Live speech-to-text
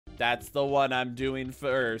That's the one I'm doing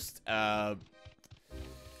first. Oh,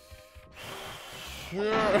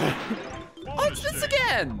 it's this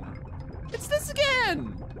again! It's this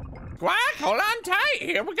again! Quack, hold on tight.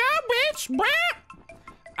 Here we go, bitch.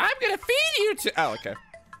 I'm gonna feed you to. Oh, okay.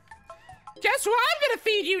 Guess who I'm gonna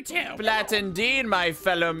feed you to? Splat indeed, my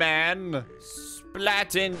fellow man.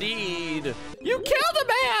 Splat indeed. You killed a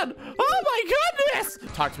man! Oh my goodness!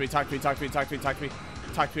 Talk to me, talk to me, talk to me, talk to me, talk to me.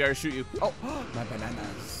 Talk to me or I shoot you. Oh, my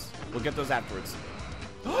bananas. We'll get those afterwards.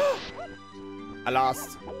 I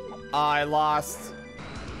lost. I lost.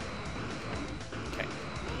 Okay.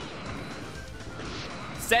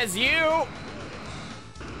 Says you.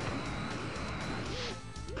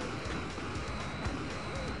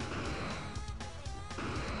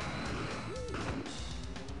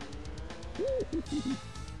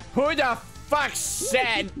 Who the fuck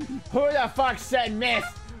said? Who the fuck said miss?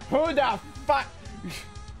 Who the fuck?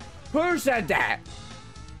 Who said that?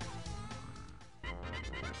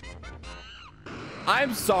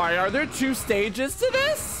 I'm sorry, are there 2 stages to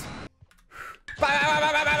this?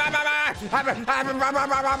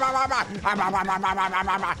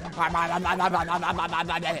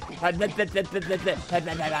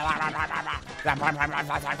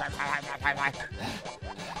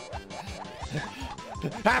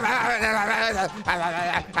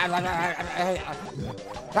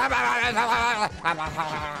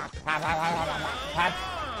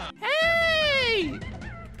 Hey!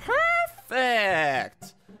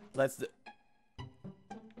 Perfect! Let's do.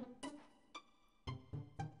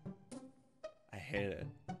 I hate it.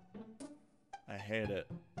 I hate it.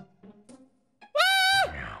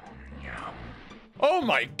 Ah! Oh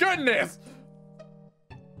my goodness!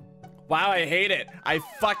 Wow, I hate it. I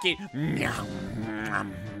fucking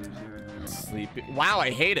sleepy. Wow, I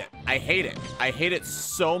hate it. I hate it. I hate it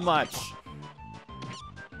so much.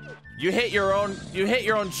 You hit your own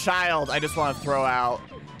child. I just want to throw out.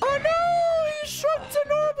 Oh no, he shrunk to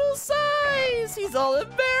normal size. He's all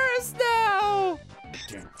embarrassed now.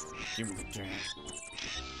 Give me the drink.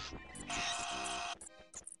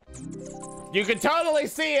 You can totally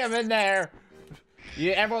see him in there.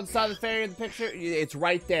 Everyone saw the fairy in the picture? It's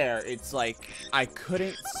right there. It's like, I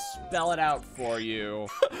couldn't spell it out for you.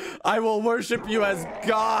 I will worship you as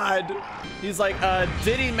God. He's like,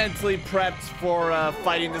 Diddy mentally prepped for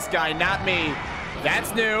fighting this guy, not me.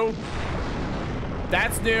 That's new.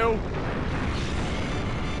 That's new.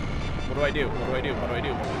 What do I do? What do I do? What do I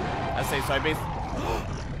do? I say, so I basically...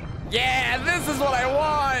 Yeah, this is what I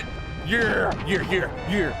want.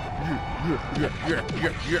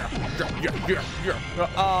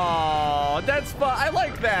 Oh, that's fun. I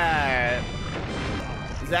like that.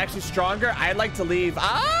 Is it actually stronger? I'd like to leave.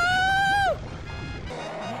 Oh!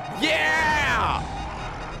 Yeah!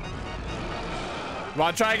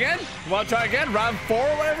 Want to try again? Want to try again? Round 4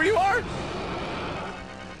 or whatever you are?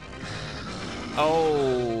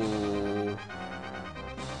 Oh.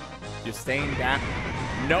 You're staying back.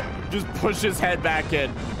 Nope, just push his head back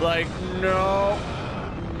in. Like, no.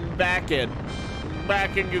 Back in.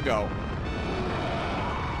 Back in you go.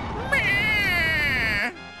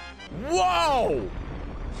 Whoa!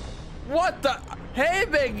 What the? Hey,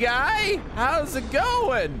 big guy. How's it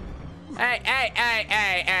going?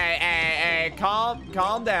 Hey.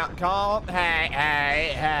 Calm down.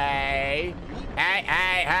 Hey.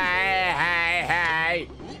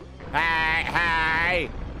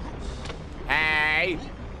 Hey.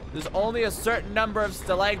 There's only a certain number of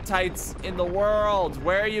stalactites in the world.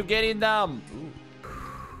 Where are you getting them? Ooh.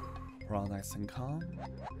 We're all nice and calm.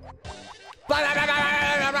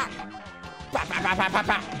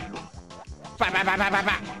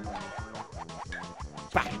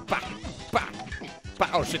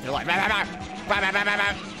 Oh shit, they're like. My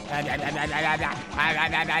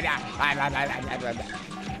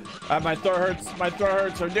throat hurts. My throat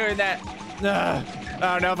hurts from doing that. I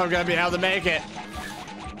don't know if I'm gonna be able to make it.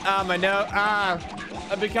 My nose.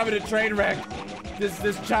 I'm becoming a train wreck.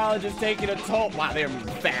 This challenge is taking a toll. Wow, they're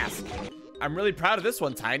fast. I'm really proud of this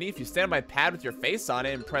one, Tiny. If you stand on my pad with your face on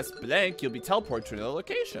it and press blank, you'll be teleported to another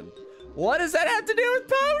location. What does that have to do with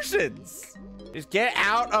potions? Just get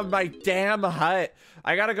out of my damn hut.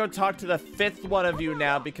 I gotta go talk to the 5th one of you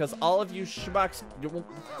now because all of you schmucks, you won't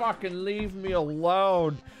fucking leave me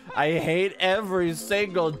alone. I hate every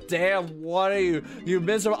single damn one of you. You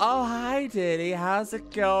miserable. Oh, hi, Diddy. How's it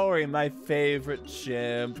going? My favorite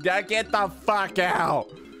chimp. Get the fuck out.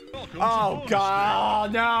 Oh, God.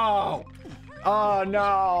 Oh, no. Oh,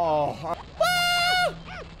 no.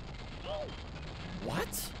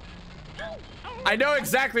 What? I know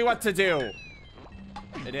exactly what to do.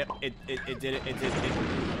 It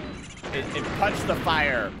punched the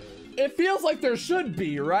fire. It feels like there should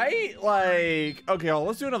be, right? Like, okay, well,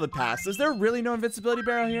 let's do another pass. Is there really no invincibility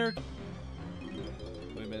barrel here?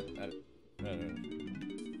 Wait a minute.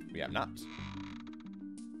 We have not.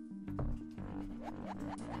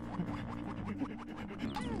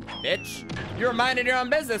 Bitch, you were minding your own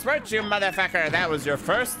business, weren't you, motherfucker? That was your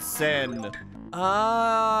first sin. Oh.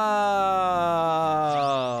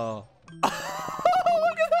 Look at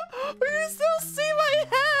that. You still see my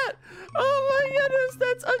hat. Oh my goodness,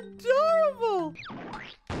 that's adorable.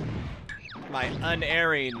 My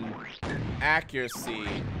unerring accuracy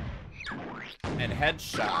and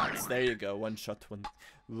headshots. There you go. One shot,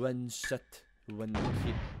 one shot, one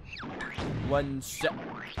hit. One shot,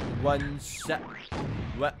 one shot.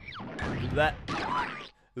 What? That.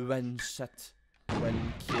 One shot,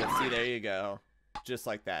 one kill. See, there you go. Just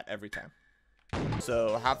like that every time.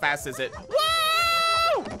 So, how fast is it?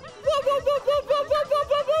 Whoa! Whoa, whoa, whoa, whoa, whoa, whoa, whoa,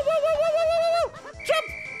 whoa, whoa, whoa, whoa, whoa, whoa! Jump!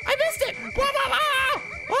 I missed it! Whoa, whoa, whoa!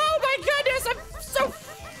 Oh my goodness, I'm so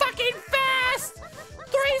fucking fast!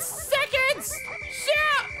 3 seconds!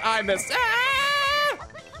 Shit! I missed. Ah!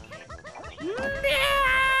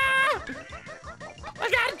 I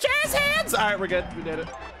got jazz hands! Alright, we're good. We did it.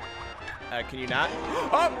 Can you not?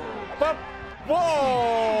 Oh! Oh!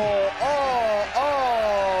 Whoa! Oh! Oh!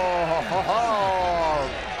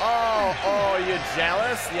 Oh! You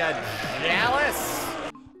jealous? You jealous?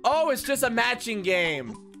 Oh, it's just a matching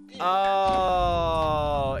game.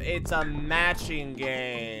 Oh, it's a matching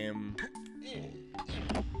game.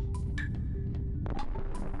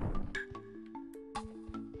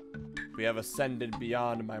 We have ascended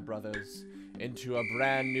beyond, my brothers, into a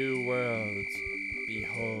brand new world.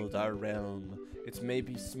 Behold our realm. It may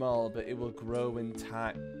be small, but it will grow in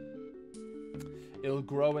time. It will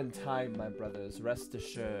grow in time, my brothers. Rest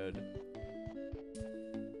assured.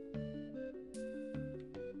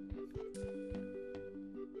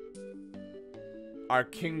 Our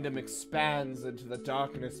kingdom expands into the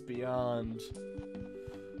darkness beyond.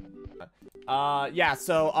 Yeah,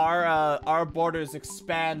 so our borders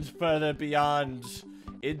expand further beyond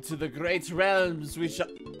into the great realms we shall.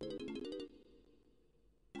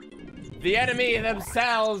 The enemy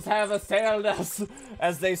themselves have assailed us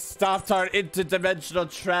as they stopped our interdimensional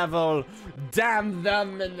travel. Damn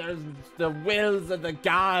them and the wills of the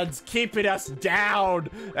gods keeping us down.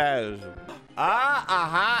 Oh,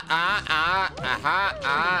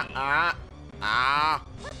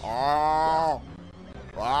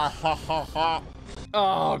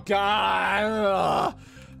 God.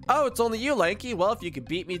 Oh, it's only you, Lanky. Well, if you could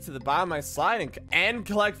beat me to the bottom of my slide and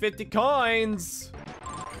collect 50 coins.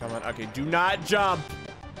 Come on. Okay, do not jump.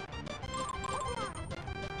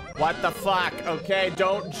 What the fuck? Okay,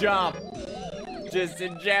 don't jump. Just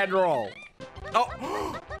in general.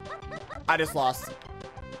 Oh, I just lost.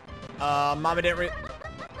 Mama didn't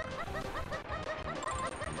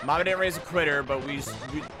raise a quitter, but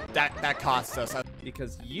that cost us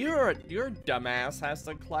because your dumbass has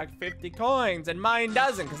to collect 50 coins and mine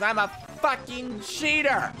doesn't because I'm a fucking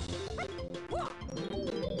cheater.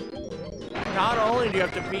 Not only do you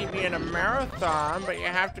have to beat me in a marathon, but you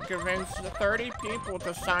have to convince 30 people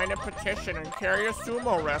to sign a petition and carry a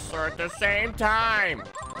sumo wrestler at the same time.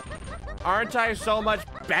 Aren't I so much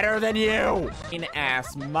better than you?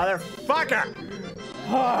 Ass motherfucker!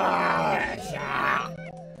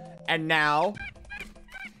 And now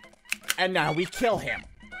we kill him.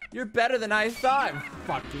 You're better than I thought.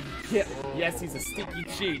 Fucking kill. Yes, he's a stinky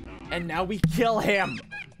cheat. And now we kill him.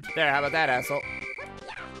 There, how about that, asshole?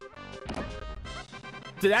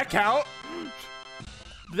 Did that count?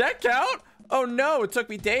 Did that count? Oh no, it took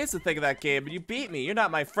me days to think of that game, but you beat me. You're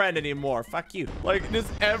not my friend anymore. Fuck you. Like,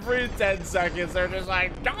 just every 10 seconds, they're just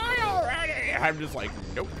like, die already. I'm just like,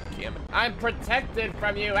 nope, damn it. I'm protected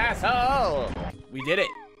from you, asshole. We did it.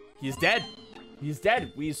 He's dead. He's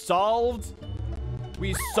dead. We solved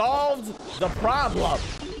the problem.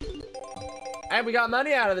 And we got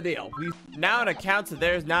money out of the deal. Now it accounts that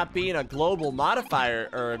there's not being a global modifier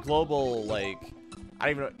or a global, like, I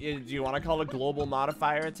don't even know, do you want to call it a global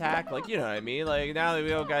modifier attack? Like, you know what I mean? Like, now that we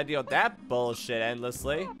don't gotta deal with that bullshit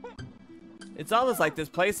endlessly. It's almost like this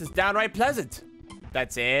place is downright pleasant.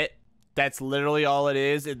 That's it. That's literally all it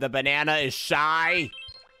is. The banana is shy.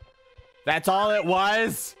 That's all it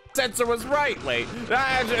was. Sensor was right. Wait.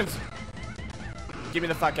 Get me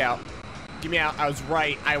the fuck out. Get me out. I was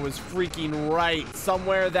right. I was freaking right.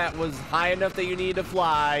 Somewhere that was high enough that you need to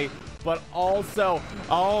fly, but also,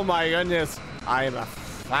 oh my goodness, I am a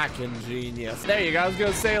fucking genius. There you go. I was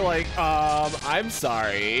gonna say, like, I'm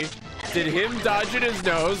sorry. Did him dodging his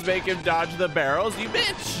nose make him dodge the barrels? You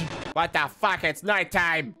bitch! What the fuck? It's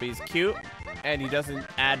nighttime. He's cute. and he doesn't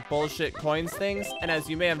add bullshit coins things. And as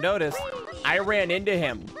you may have noticed, I ran into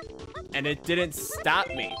him and it didn't stop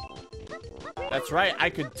me. That's right, I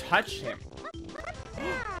could touch him.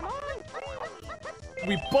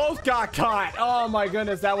 We both got caught. Oh my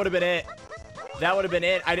goodness, that would have been it. That would have been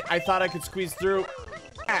it. I thought I could squeeze through.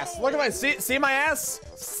 Ass, look at my, see my ass?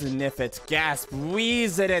 Sniff it, gasp,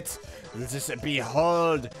 wheeze at it. Just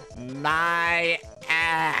behold my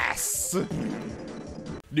ass.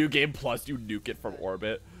 New game plus, you nuke it from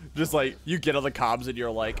orbit. Just like, you get on the comms and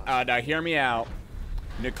you're like, now hear me out.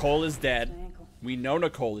 Nicole is dead. We know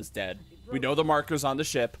Nicole is dead. We know the marker's on the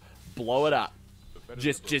ship. Blow it up.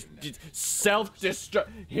 Just self-destruct.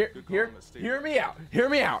 Hear me out. Hear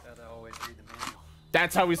me out.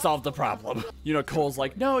 That's how we solve the problem. You know, Cole's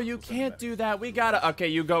like, no, you can't do that. We gotta. Okay,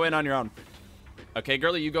 you go in on your own. Okay,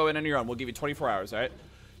 girlie, you go in on your own. We'll give you 24 hours, all right?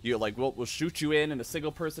 You like, we'll shoot you in a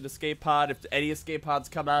single person escape pod. If any escape pods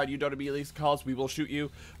come out, you don't immediately call us. We will shoot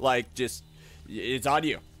you. Like, just, it's on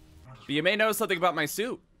you. But you may know something about my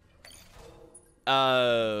suit.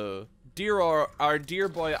 Our dear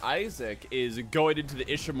boy Isaac is going into the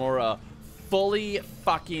Ishimura fully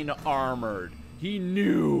fucking armored. He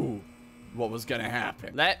knew what was gonna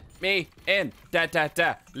happen. Let me in.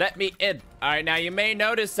 Let me in. All right, now you may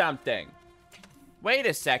notice something. Wait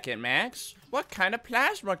a second, Max. What kind of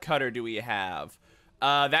plasma cutter do we have?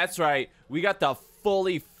 That's right. We got the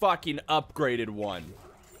fully fucking upgraded one.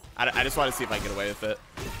 I just want to see if I can get away with it.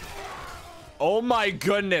 Oh my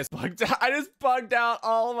goodness. I just bugged out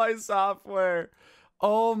all my software.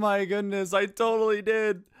 Oh my goodness. I totally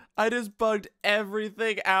did. I just bugged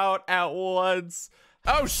everything out at once.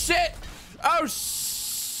 Oh shit. Oh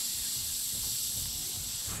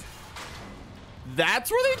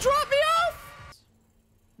That's where they dropped me off?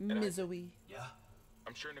 Misery. Yeah.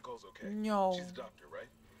 I'm sure Nicole's okay. No. She's the doctor, right?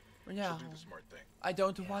 Yeah. She'll do the smart thing. I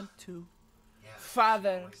don't want to. Yeah.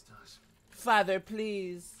 Father. Father,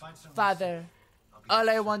 please. Father. All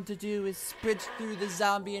I want to do is sprint through the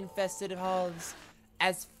zombie-infested halls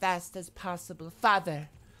as fast as possible. Father.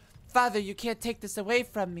 Father, you can't take this away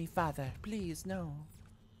from me, Father. Please, no.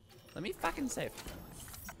 Let me fucking save.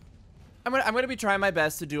 I'm gonna be trying my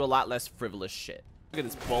best to do a lot less frivolous shit. Look at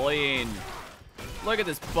this bullying. Look at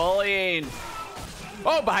this bullying.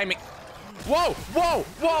 Oh, behind me. Whoa, whoa,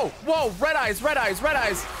 whoa, whoa. Red eyes, red eyes, red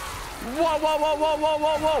eyes. Whoa, whoa, whoa, whoa, whoa,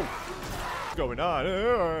 whoa, whoa. What's going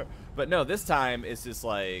on? But no, this time it's just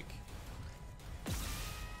like.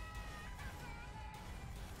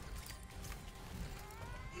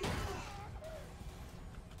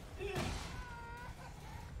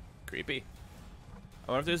 Creepy.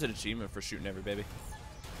 I wonder if there's an achievement for shooting every baby.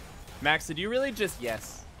 Max, did you really just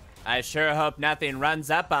yes? I sure hope nothing runs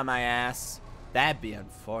up on my ass. That'd be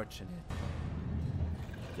unfortunate.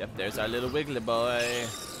 Yep, there's our little wiggly boy.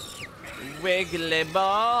 Wiggly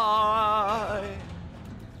boy.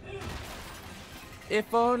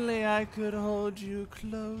 If only I could hold you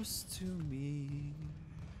close to me.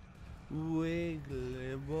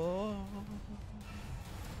 Wiggly boy.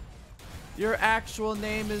 Your actual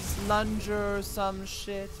name is Lunger or some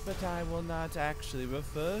shit, but I will not actually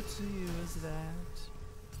refer to you as that.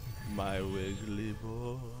 My wiggly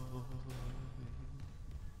boy.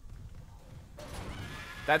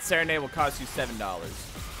 That serenade will cost you $7.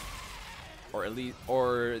 Or at least,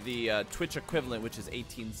 or the Twitch equivalent, which is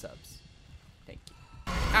 18 subs. Thank you.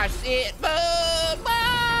 I see it, boom,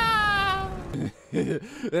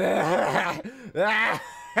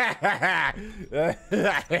 Oh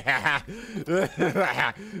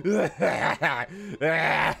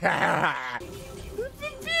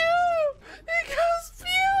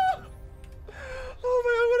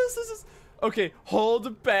my god, what is this? Okay,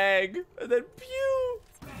 hold bag, and then pew.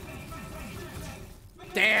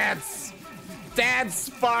 Dance! Dance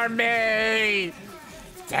for me!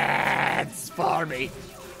 Dance for me!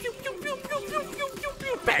 Pew, pew, pew, pew, pew, pew, pew,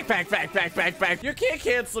 pew. Back, back, back, back, back, back. You can't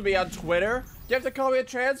cancel me on Twitter. You have to call me a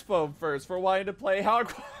transphobe first for wanting to play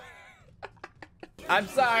hardcore. I'm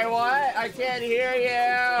sorry, what? I can't hear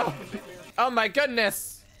you. Oh my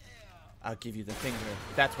goodness. I'll give you the finger.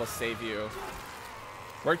 That's what'll save you.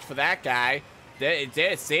 Worked for that guy. It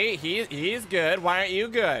did. See, he's good. Why aren't you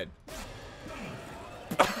good?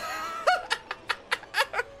 You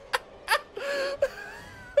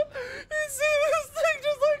see this thing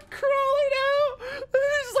just like crawling out?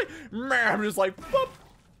 It's just like, I'm just like, boop.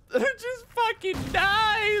 It just fucking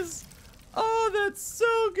dies. Oh, that's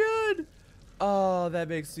so good. Oh, that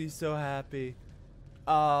makes me so happy.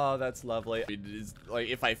 Oh, that's lovely. It is, like,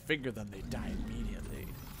 if I finger them, they die immediately.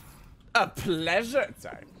 A pleasure.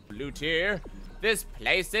 Sorry. Loot here. This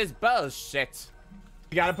place is bullshit.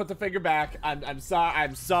 You gotta put the finger back. I'm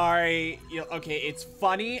sorry. You know, okay, it's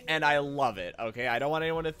funny and I love it. Okay, I don't want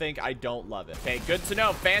anyone to think I don't love it. Okay, good to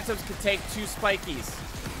know. Phantoms can take 2 spikies.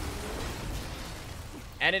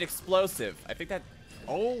 And an explosive. I think that...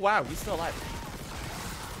 Oh, wow, he's still alive.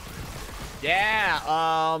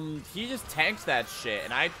 Yeah, he just tanked that shit,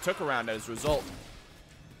 and I took a round as a result.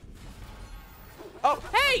 Oh,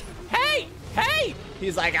 hey! Hey! Hey!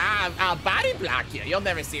 He's like, I'll body block you. You'll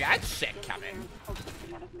never see that shit coming.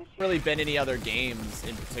 Really been any other games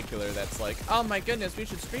in particular that's like, oh my goodness, we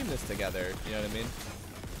should stream this together. You know what I mean?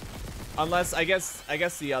 Unless, I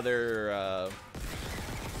guess the other,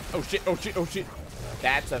 oh shit, oh shit, oh shit.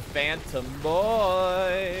 That's a phantom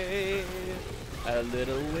boy. A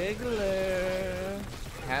little wiggler.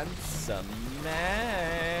 Handsome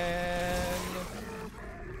man.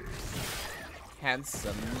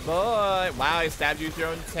 Handsome boy. Wow, I stabbed you with your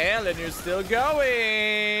own tail and you're still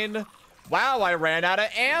going. Wow, I ran out of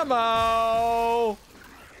ammo.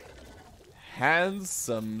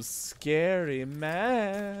 Handsome, scary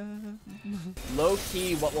man.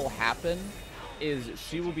 Low-key, what will happen is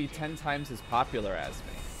she will be 10 times as popular as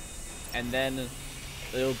me. And then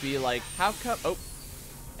it'll be like, how come, oh.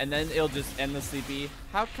 And then it'll just endlessly be,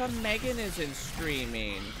 how come Megan isn't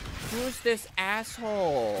streaming? Who's this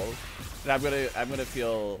asshole? And I'm gonna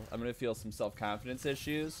feel some self-confidence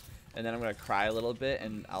issues, and then I'm gonna cry a little bit,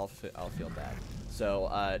 and I'll feel bad.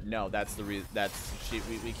 So no, that's the reason.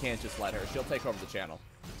 We can't just let her. She'll take over the channel.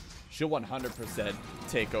 She'll 100%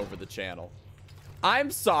 take over the channel.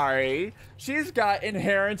 I'm sorry. She's got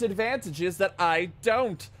inherent advantages that I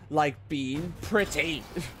don't, like being pretty.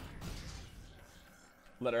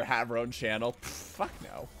 Let her have her own channel. Pff, fuck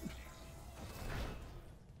no.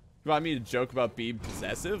 You want me to joke about being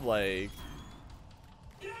possessive? Like,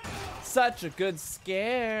 such a good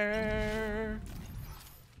scare.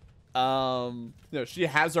 No, she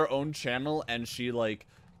has her own channel and she like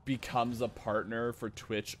becomes a partner for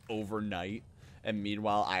Twitch overnight. And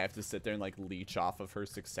meanwhile, I have to sit there and like leech off of her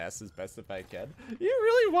success as best if I can. You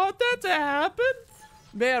really want that to happen?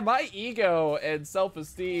 Man, my ego and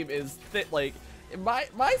self-esteem is like,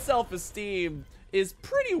 my self-esteem is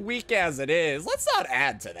pretty weak as it is. Let's not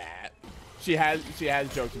add to that. She has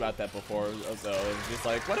joked about that before, so it's just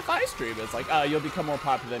like, what if I stream? It's like, you'll become more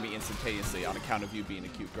popular than me instantaneously on account of you being a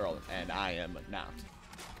cute girl, and I am not.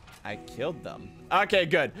 I killed them. Okay,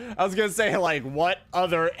 good. I was gonna say, like, what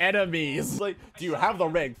other enemies? Like, do you have the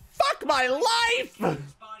ring? Fuck my life!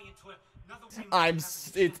 I'm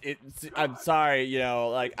sorry, you know,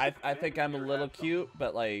 like, I think I'm a little cute,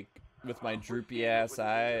 but like, with my droopy ass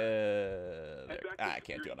eye, I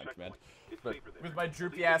can't do it on command. But with my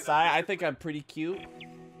droopy ass eye, I think I'm pretty cute.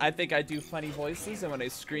 I think I do funny voices, and when I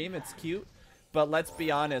scream, it's cute. But let's be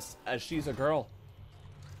honest, she's a girl.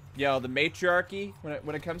 Yo, the matriarchy,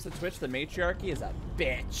 when it comes to Twitch, the matriarchy is a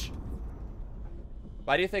bitch.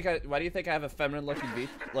 Why do you think I have a feminine-looking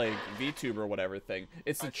Vtuber or whatever thing?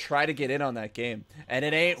 It's to try to get in on that game, and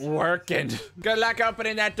it ain't working. Good luck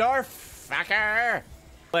opening that door, fucker.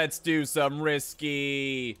 Let's do some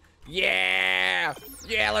risky. Yeah!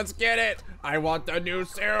 Yeah, let's get it! I want the new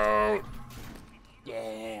suit!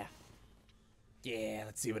 Yeah. Yeah,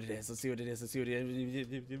 let's see what it is. Let's see what it is. Let's see what it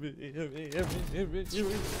is.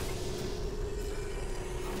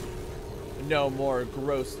 No more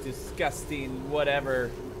gross, disgusting, whatever.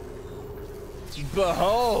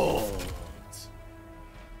 Behold!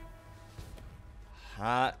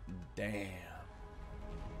 Hot damn.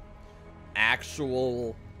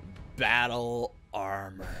 Actual battle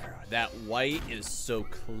armor. That white is so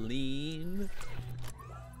clean.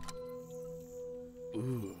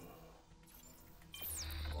 Ooh.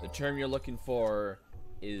 The term you're looking for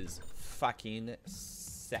is fucking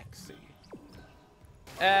sexy.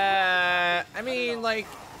 I mean, like,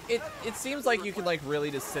 it seems like you can like really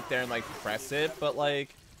just sit there and like press it, but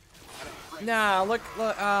like, nah, look,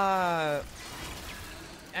 I'm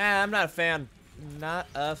not a fan. Not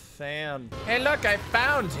a fan. Hey, look, I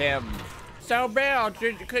found him. So, Bill,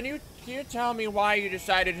 can you tell me why you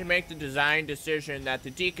decided to make the design decision that the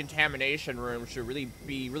decontamination room should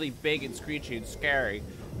be really big and screechy and scary?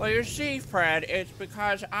 Well, you see, Fred, it's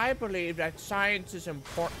because I believe that science is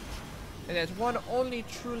important, and that one only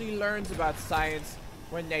truly learns about science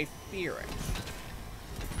when they fear it.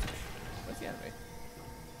 What's the enemy?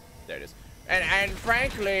 There it is. And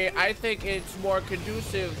frankly, I think it's more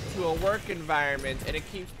conducive to a work environment, and it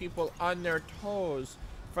keeps people on their toes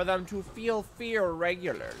for them to feel fear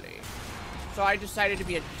regularly. So I decided to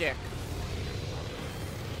be a dick.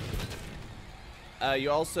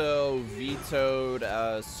 You also vetoed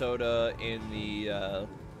soda in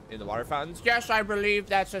in the water fountains? Yes, I believe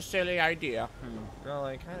that's a silly idea. Well,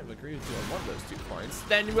 I kind of agree with you on one of those 2 points.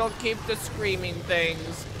 Then we'll keep the screaming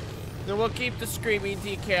things. Then we'll keep the screaming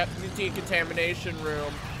decontamination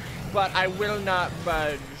room. But I will not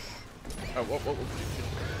budge. Oh, whoa.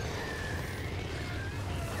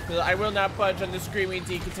 I will not budge on the screaming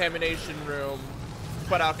decontamination room,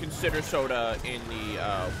 but I'll consider soda in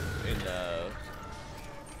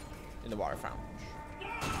the water fountain.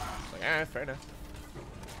 Like, fair enough.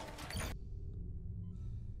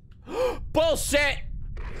 Bullshit!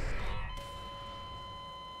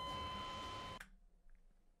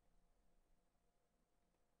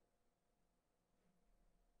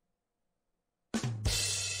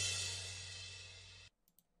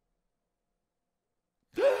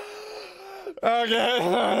 Okay.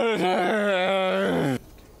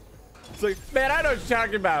 It's like, man, I know what you're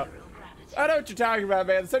talking about. I know what you're talking about,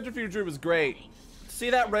 man. The centrifuge room is great.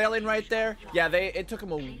 See that railing right there? Yeah, it took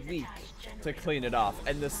them a week to clean it off,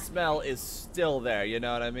 and the smell is still there. You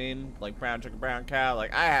know what I mean? Like brown chicken, brown cow.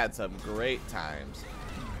 Like, I had some great times.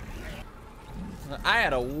 I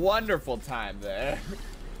had a wonderful time there.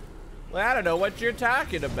 Well, I don't know what you're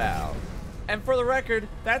talking about. And for the record,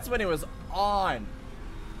 that's when it was on.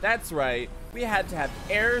 That's right. We had to have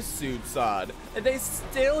air suits on, and they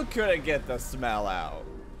still couldn't get the smell out.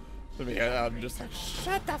 I mean, I'm just like,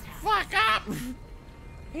 shut the fuck up!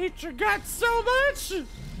 Hate your guts so much!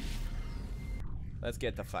 Let's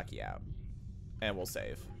get the fucky out. And we'll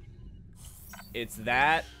save. It's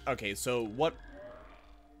that. Okay, so what?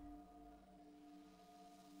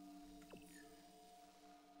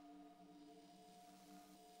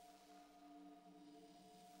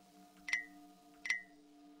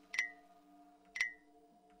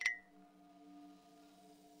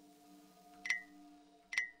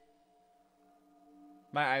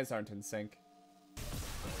 My eyes aren't in sync.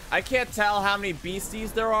 I can't tell how many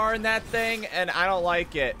beasties there are in that thing, and I don't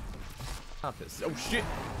like it. Stompus. Oh shit!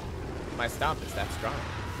 My stomp is that strong.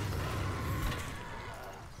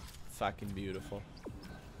 Fucking beautiful.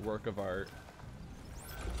 Work of art.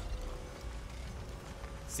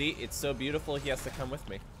 See, it's so beautiful he has to come with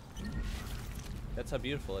me. That's how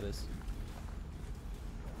beautiful it is.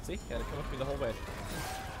 See, he had to come with me the whole way.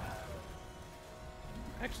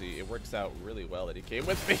 Actually, it works out really well that he came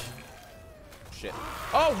with me. Shit.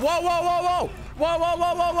 Oh, whoa, whoa, whoa, whoa! Whoa, whoa,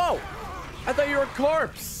 whoa, whoa, whoa! I thought you were a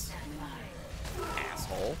corpse.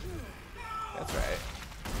 Asshole. That's right.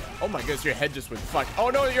 Oh my goodness, your head just went fuck.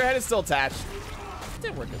 Oh no, your head is still attached. It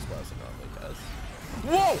didn't work as well as it normally does.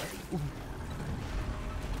 Whoa!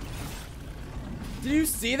 Did you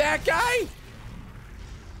see that guy?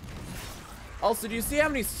 Also, do you see how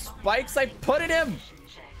many spikes I put in him?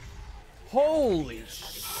 Holy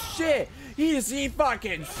shit! He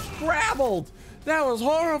fucking scrabbled! That was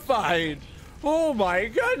horrifying! Oh my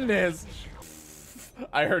goodness!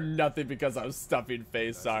 I heard nothing because I was stuffing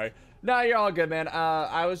face, sorry. No, you're all good, man.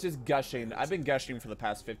 I was just gushing. I've been gushing for the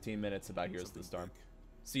past 15 minutes about Heroes of the Storm.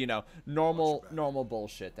 So, you know, normal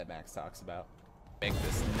bullshit that Max talks about. Make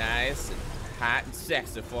this nice and hot and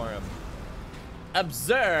sexy for him.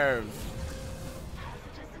 Observe!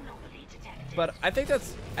 But I think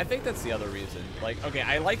that's the other reason. Like, okay,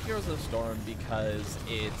 I like Heroes of the Storm because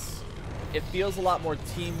it feels a lot more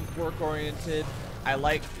teamwork oriented. I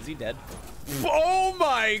like, is he dead? Oh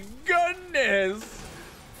my goodness!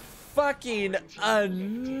 Fucking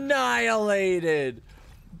annihilated.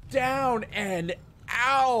 Down and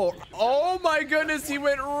out. Oh my goodness, he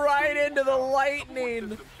went right into the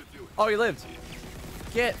lightning. Oh, he lived.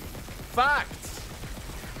 Get fucked.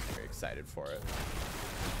 Very excited for it.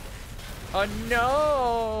 Oh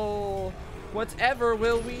no! Whatever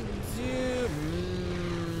will we do?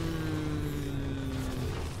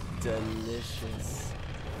 Delicious,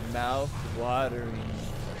 mouth-watering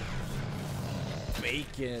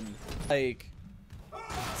bacon. Like,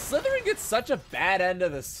 Slytherin gets such a bad end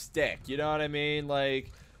of the stick. You know what I mean?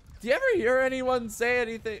 Like, do you ever hear anyone say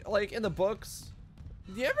anything like in the books?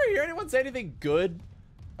 Do you ever hear anyone say anything good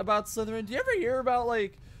about Slytherin? Do you ever hear about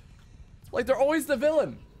like they're always the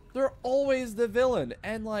villain? They're always the villain,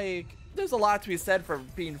 and like, there's a lot to be said for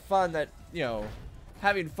being fun that, you know,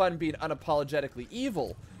 having fun being unapologetically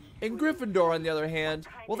evil. In Gryffindor, on the other hand,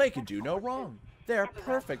 well, they can do no wrong. They're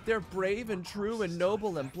perfect. They're brave and true and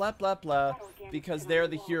noble and blah, blah, blah, because they're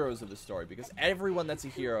the heroes of the story, because everyone that's a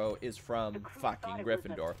hero is from fucking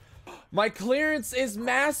Gryffindor. My clearance is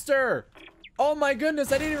master! Oh my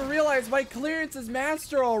goodness, I didn't even realize my clearance is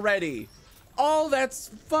master already! Oh, that's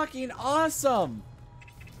fucking awesome!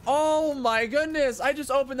 Oh my goodness, I just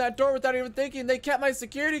opened that door without even thinking. They kept my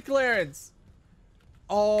security clearance.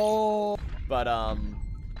 Oh, but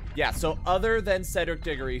Yeah, so other than Cedric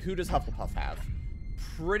Diggory, who does Hufflepuff have?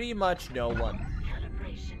 Pretty much no one.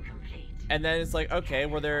 And then it's like, okay,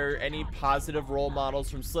 were there any positive role models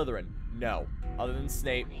from Slytherin? No. Other than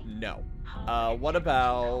Snape, no. What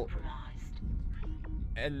about...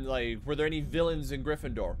 And, like, were there any villains in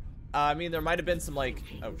Gryffindor? I mean, there might have been some, like...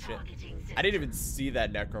 Oh, shit. I didn't even see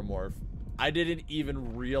that necromorph. I didn't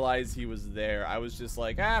even realize he was there. I was just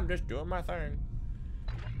like, I'm just doing my thing.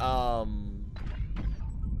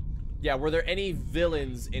 Yeah, were there any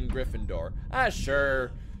villains in Gryffindor?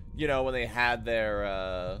 Sure. You know, when they had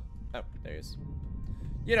their, Oh, there he is.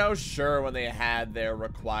 You know, sure, when they had their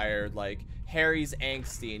required, like, Harry's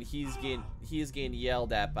angsty and he's getting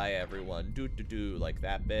yelled at by everyone. Like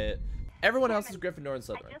that bit. Everyone else is Gryffindor and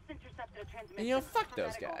Slytherin. And you know, fuck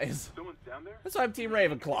those guys. That's why I'm Team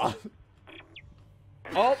Ravenclaw.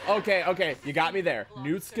 Oh, okay. You got me there.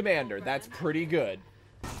 Newt Scamander. That's pretty good.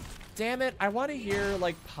 Damn it. I want to hear,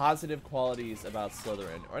 like, positive qualities about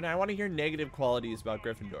Slytherin. And I want to hear negative qualities about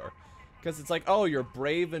Gryffindor. Because it's like, oh, you're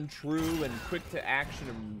brave and true and quick to action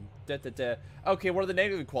and da-da-da. Okay, what are the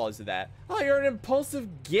negative qualities of that? Oh, you're an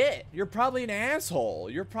impulsive git. You're probably an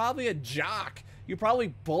asshole. You're probably a jock. You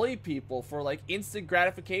probably bully people for, like, instant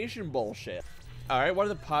gratification bullshit. Alright, what are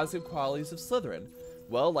the positive qualities of Slytherin?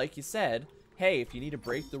 Well, like you said, hey, if you need to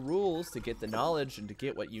break the rules to get the knowledge and to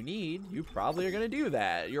get what you need, you probably are going to do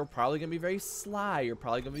that. You're probably going to be very sly. You're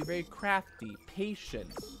probably going to be very crafty,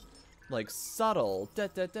 patient, like subtle,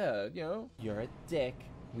 you know? You're a dick.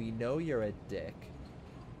 We know you're a dick.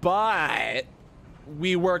 But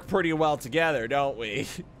we work pretty well together, don't we?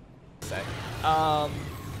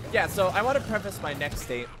 Yeah, so I want to preface my next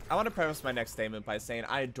statement by saying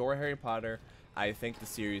I adore Harry Potter. I think the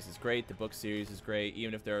series is great. The book series is great,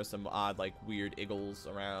 even if there are some odd, like, weird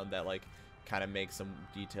iggles around that, like, kind of make some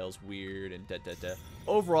details weird and da-da-da.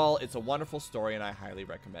 Overall, it's a wonderful story, and I highly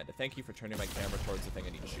recommend it. Thank you for turning my camera towards the thing I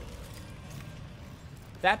need to shoot.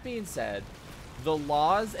 That being said, the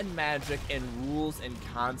laws and magic and rules and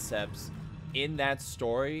concepts in that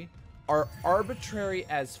story are arbitrary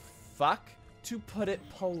as fuck, to put it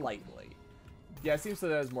politely. Yeah, it seems that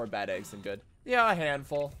there's more bad eggs than good. Yeah, a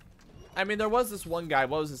handful. I mean, there was this one guy.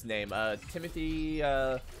 What was his name? Timothy.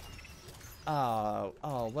 What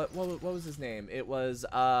was his name? It was.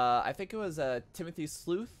 I think it was Timothy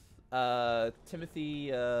Sleuth.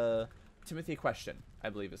 Timothy Question, I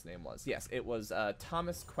believe his name was. Yes, it was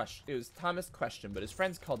Thomas Question. It was Thomas Question, but his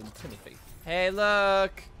friends called him Timothy. Hey,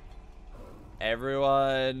 look,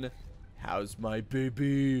 everyone. How's my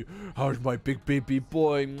baby? How's my big baby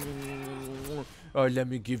boy? Oh, let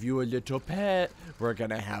me give you a little pet. We're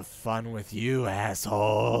gonna have fun with you,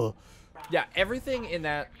 asshole. Yeah, everything in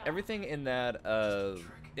that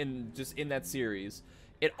series,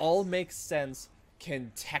 it all makes sense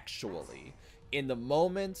contextually. In the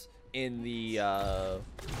moment, in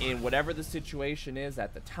whatever the situation is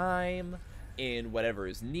at the time, in whatever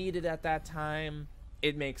is needed at that time,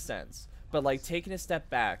 it makes sense. But, like, taking a step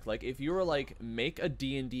back, like, if you were, like, make a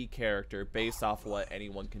D&D character based off what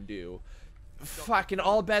anyone can do, fucking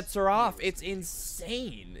all bets are off. It's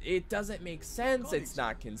insane. It doesn't make sense. It's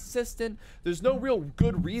not consistent. There's no real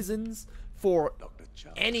good reasons for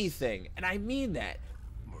anything. And I mean that.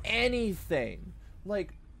 Anything.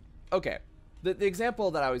 Like, okay. The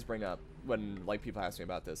example that I always bring up when, like, people ask me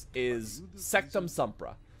about this is Sectum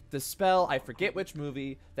Sempra. The spell, I forget which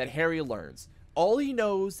movie, that Harry learns. All he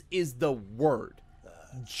knows is the word.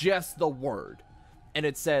 Just the word. And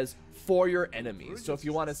it says, for your enemies. So if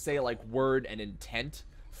you want to say, like, word and intent,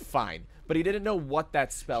 fine. But he didn't know what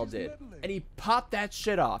that spell did. And he popped that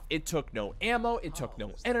shit off. It took no ammo. It took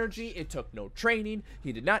no energy. It took no training.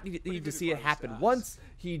 He did not need to see it happen once.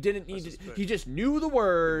 He didn't need to. He just knew the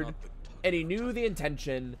word. And he knew the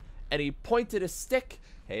intention. And he pointed a stick.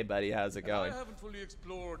 Hey, buddy, how's it going?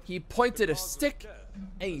 He pointed a stick,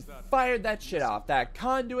 and he fired that shit off, that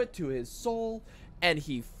conduit to his soul, and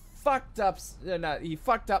he fucked up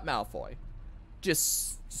Malfoy.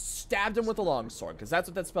 Just stabbed him with a longsword, because that's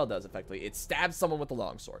what that spell does, effectively. It stabs someone with a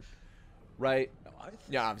longsword, right?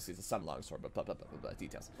 Yeah, obviously it's a sun longsword, but blah, blah, blah, blah, blah,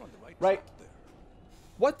 details. Right?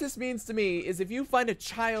 What this means to me is if you find a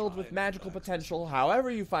child with magical potential, however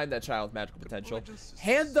you find that child with magical potential,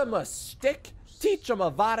 hand them a stick, teach them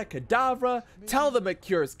Avada Kedavra, tell them it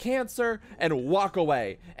cures cancer, and walk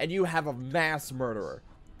away, and you have a mass murderer.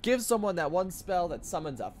 Give someone that one spell that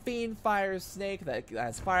summons a fiend fire snake that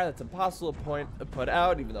has fire that's impossible to put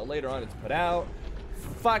out, even though later on it's put out.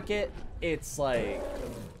 Fuck it. It's like,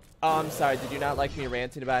 oh, I'm sorry, did you not like me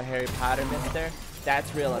ranting about Harry Potter, mister?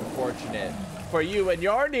 That's real unfortunate. For you and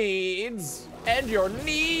your needs. And your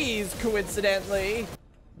knees, coincidentally.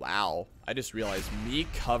 Wow, I just realized me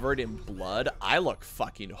covered in blood, I look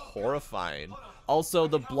fucking horrifying. Also,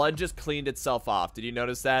 the blood just cleaned itself off. Did you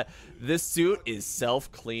notice that? This suit is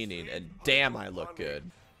self-cleaning, and damn, I look good.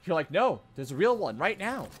 You're like, no, there's a real one right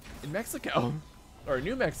now in Mexico or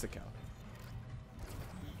New Mexico.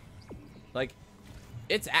 Like,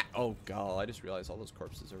 it's oh god, I just realized all those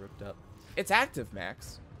corpses are ripped up. It's active,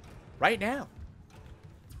 Max, right now.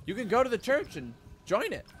 You can go to the church and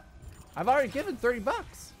join it. I've already given 30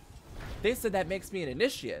 bucks. They said that makes me an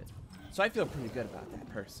initiate, so I feel pretty good about that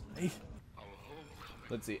personally.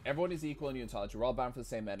 Let's see. Everyone is equal in Unitology. We're all bound for the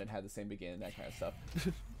same end and have the same beginning, that kind of stuff.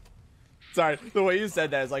 Sorry, the way you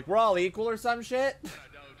said that is like, we're all equal or some shit?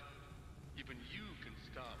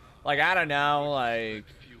 Like, I don't know, like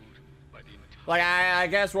I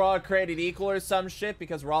guess we're all created equal or some shit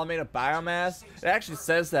because we're all made of biomass. It actually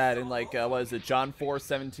says that in like, what is it, John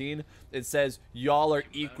 4:17? It says, y'all are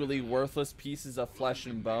equally worthless pieces of flesh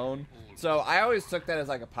and bone. So I always took that as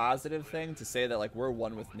like a positive thing to say that like we're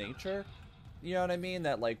one with nature. You know what I mean?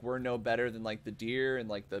 That like we're no better than like the deer and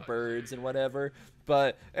like the birds and whatever.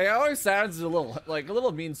 But it always sounds a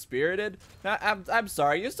little mean-spirited. I'm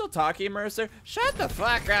sorry, you still talking, Mercer? Shut the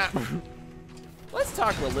fuck up. Let's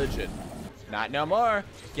talk religion. Not no more.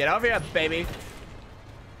 Get over here, baby.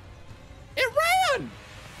 It ran!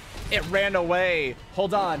 It ran away.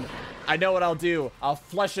 Hold on. I know what I'll do. I'll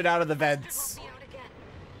flush it out of the vents.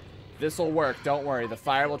 This'll work. Don't worry. The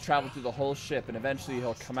fire will travel through the whole ship, and eventually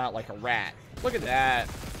he'll come out like a rat. Look at that.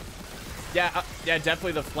 Yeah, yeah,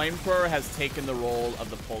 definitely the flamethrower has taken the role of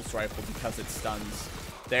the pulse rifle because it stuns.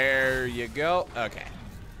 There you go. Okay.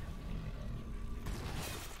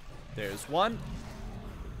 There's one.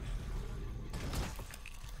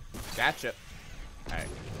 Gotcha. All right.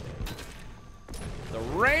 The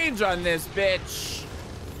range on this bitch.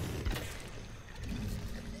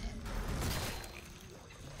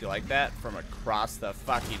 Do you like that? From across the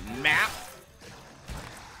fucking map.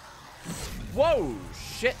 Whoa,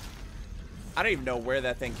 shit. I don't even know where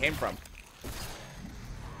that thing came from.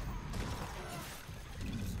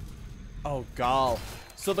 Oh, gall.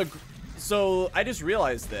 So I just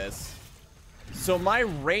realized this. So my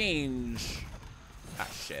range. Ah,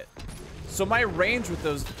 shit. So my range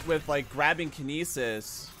with like grabbing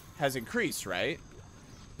kinesis has increased, right?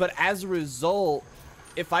 But as a result,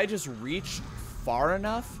 if I just reach far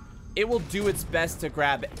enough, it will do its best to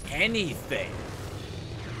grab anything.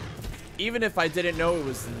 Even if I didn't know it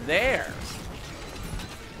was there.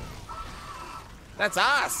 That's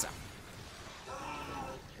awesome.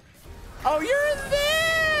 Oh, you're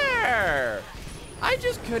there! I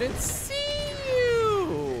just couldn't see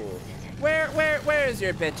you. Where is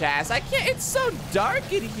your bitch ass? I can't, it's so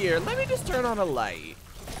dark in here. Let me just turn on a light.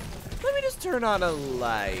 Let me just turn on a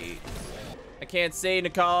light. I can't see,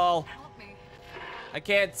 Nicole. I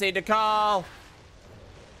can't see, Nicole.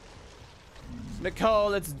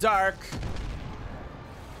 Nicole, it's dark.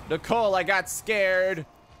 Nicole, I got scared.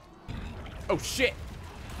 Oh, shit.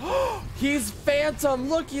 He's Phantom.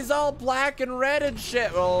 Look, he's all black and red and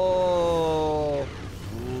shit. Oh.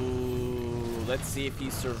 Ooh, let's see if he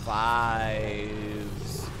survives.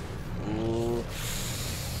 Ooh.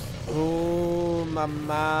 Ooh,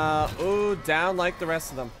 mama. Ooh, down like the rest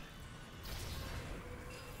of them.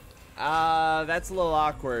 That's a little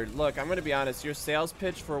awkward. Look, I'm gonna be honest. Your sales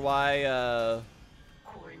pitch for why,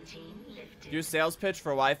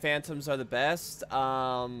 Phantoms are the best,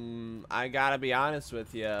 I gotta be honest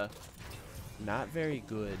with you, not very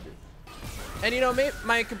good. And you know,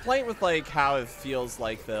 my complaint with like how it feels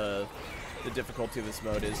like the difficulty of this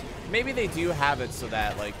mode is maybe they do have it so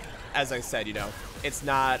that, like, as I said, you know, it's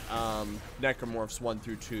not Necromorphs 1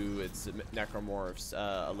 through 2, it's Necromorphs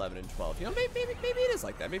 11 and 12. You know, maybe it is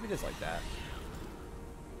like that. Maybe it is like that.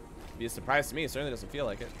 Be a surprise to me. It certainly doesn't feel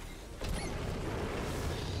like it.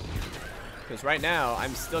 Because right now,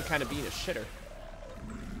 I'm still kind of being a shitter.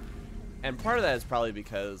 And part of that is probably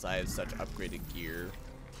because I have such upgraded gear.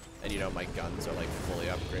 And, you know, my guns are, like, fully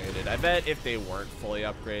upgraded. I bet if they weren't fully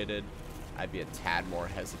upgraded, I'd be a tad more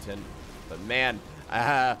hesitant. But, man,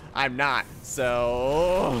 I'm not.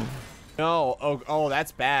 So... No. Oh,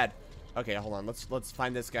 that's bad. Okay, hold on. Let's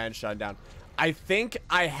find this guy and shut him down. I think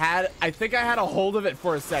I had a hold of it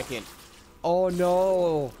for a second. Oh,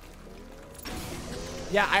 no.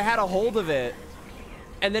 Yeah, I had a hold of it,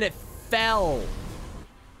 and then it fell.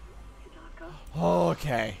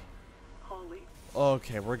 Okay.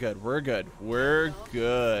 Okay, we're good. We're good. We're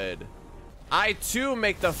good. I too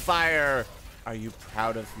make the fire. Are you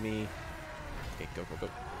proud of me? Okay, go, go,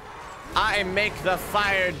 go. I make the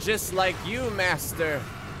fire just like you, master.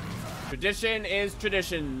 Tradition is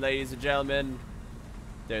tradition, ladies and gentlemen.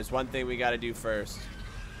 There's one thing we gotta do first.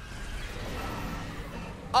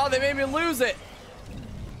 Oh, they made me lose it.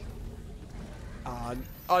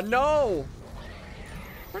 Oh no.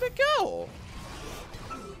 Where'd it go?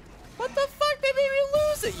 What the fuck? They made me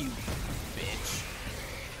lose it, you bitch.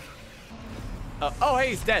 Oh, hey,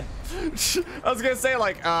 he's dead. I was gonna say,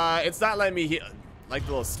 like, it's not letting me heal. Like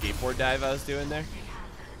the little skateboard dive I was doing there.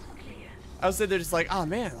 I was sitting there just like, oh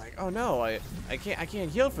man, like, oh no, I can't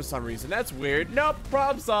heal for some reason. That's weird. Nope,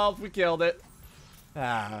 problem solved. We killed it.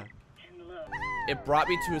 It brought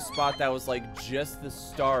me to a spot that was like just the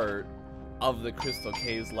start of the Crystal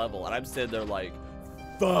Caves level, and I'm sitting there like,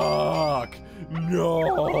 fuck,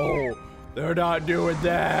 no, they're not doing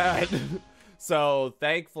that. So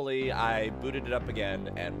thankfully I booted it up again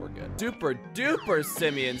and we're good. Super duper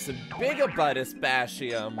simians and bigobutus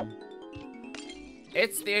bashium.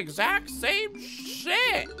 It's the exact same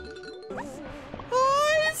shit.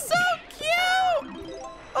 Oh, he's so cute.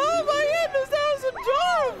 Oh my goodness, that was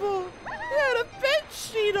adorable. He had a bed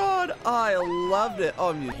sheet on. Oh, I loved it.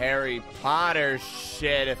 Oh, Harry Potter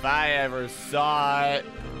shit, if I ever saw it.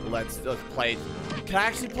 Let's play. Can I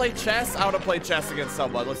actually play chess? I want to play chess against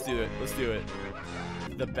someone. Let's do it. Let's do it.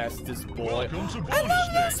 The bestest boy. I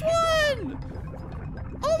love this one.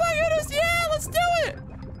 Oh my goodness, yeah, let's do it.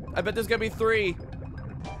 I bet there's gonna be 3.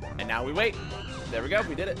 And now we wait. There we go,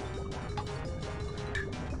 we did it.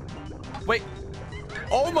 Wait.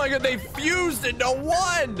 Oh my god, they fused into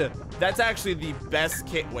one. That's actually the best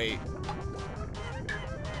kit. Wait.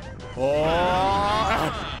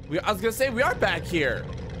 Oh. I was gonna say, we are back here.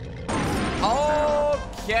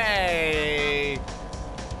 Okay.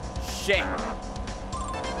 Shit.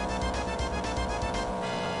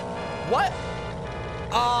 What?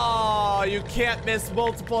 Oh, you can't miss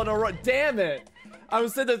multiple in a row. Damn it. I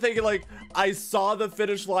was sitting there thinking, like, I saw the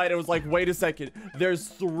finish line. It was like, wait a second. There's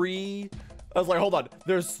 3. I was like, hold on.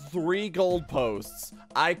 There's 3 gold posts.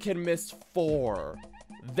 I can miss 4.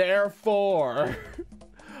 Therefore,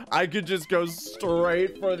 I could just go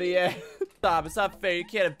straight for the end. Stop, it's not fair. You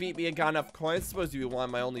can't have beat me and got enough coins. Suppose you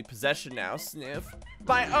want my only possession now, Sniff.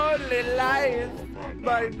 My only life.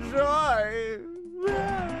 My joy.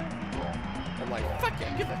 I'm like, fuck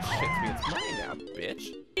it, give that shit to me. It's mine now, bitch.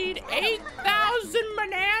 You need 8,000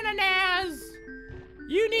 bananas.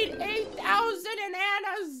 You need 8,000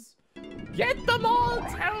 bananas. Get them all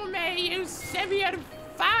to me, you simian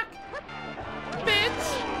fuck, bitch.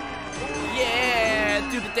 Yeah,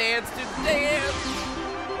 do the dance, do the dance.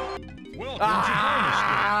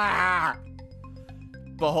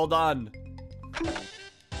 But hold on.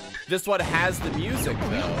 This one has the music,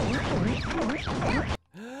 though.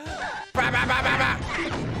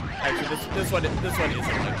 Actually, this one isn't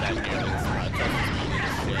like that nearly.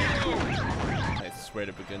 I swear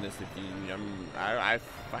to goodness, if you, I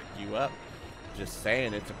fuck you up. Just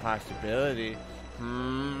saying, it's a possibility.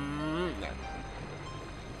 No.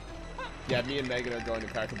 Yeah, me and Megan are going to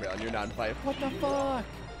Cracker Barrel, and you're not invited. What the fuck?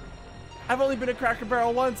 I've only been to Cracker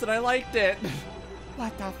Barrel once, and I liked it.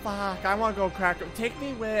 What the fuck? I want to go Cracker. Take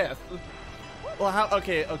me with. Well, how?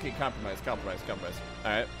 Okay, compromise. All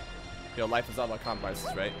right. Yo, life is all about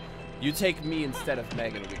compromises, right? You take me instead of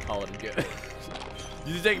Megan, and we call it a good.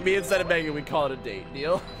 You take me instead of Megan, we call it a date,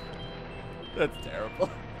 Neil. That's terrible.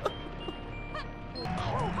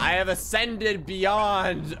 I have ascended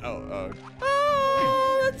beyond. Oh,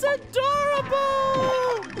 that's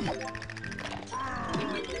adorable.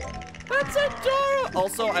 That's adorable.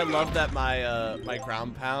 Also, I love that my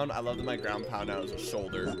ground pound. I love that my ground pound now is a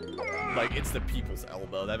shoulder. Like, it's the people's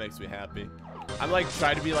elbow. That makes me happy. I'm like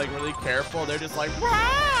trying to be like really careful. They're just like, wah,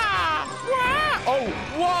 wah. Oh,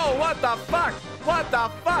 whoa, what the fuck? What the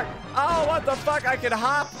fuck? Oh, what the fuck? I can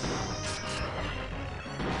hop.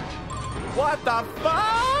 What the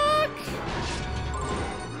fuck?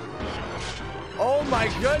 Oh my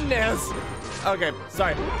goodness. Okay,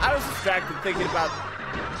 sorry. I was distracted thinking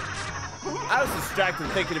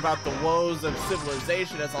about the woes of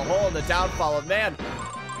civilization as a whole and the downfall of man.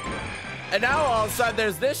 And now all of a sudden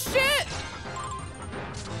there's this shit.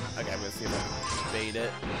 Okay, I'm gonna see if I can bait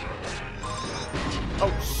it.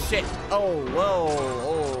 Oh shit. Oh, whoa.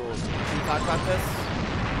 Oh. Can you talk about this?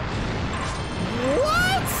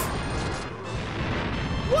 What?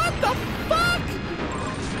 What the fuck?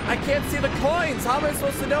 I can't see the coins. How am I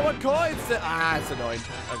supposed to know what coins? It's annoying.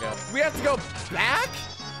 Okay. We have to go back?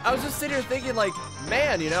 I was just sitting here thinking, like,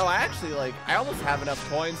 man, you know, I almost have enough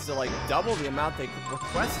coins to, like, double the amount they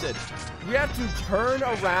requested. We have to turn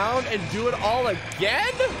around and do it all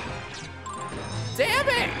again? Damn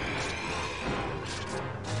it!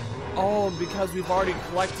 Oh, because we've already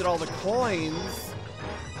collected all the coins.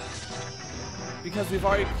 Because we've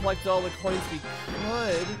already collected all the coins we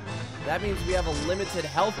could, that means we have a limited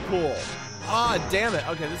health pool. Ah, oh, damn it.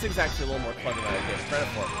 Okay, this thing's actually a little more clever than I gave credit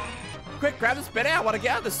for. Quick, grab this banana. I want to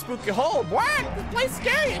get out of this spooky hole. What? This place is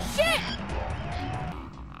scary as shit.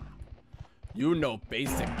 You know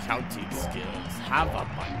basic counting skills. Have a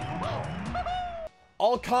bunny.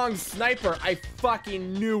 All Kong sniper. I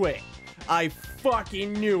fucking knew it. I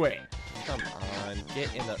fucking knew it. Come on,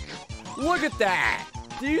 get in the... Look at that.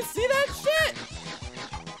 Do you see that shit?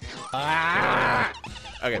 Ah!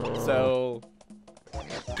 Okay, so...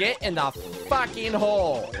 Get in the fucking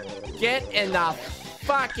hole. Get in the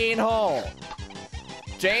fucking hole.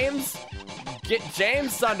 James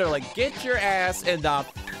Sunderland, get your ass in the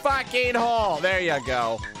fucking hole. There you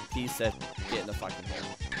go. He said, get in the fucking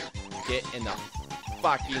hole. Get in the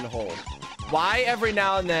fucking hole. Why every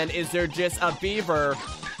now and then is there just a beaver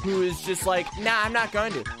who is just like, nah, I'm not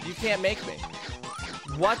going to. You can't make me.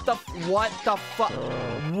 What the fuck?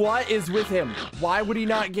 What is with him? Why would he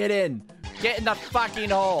not get in? Get in the fucking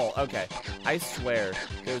hole. Okay, I swear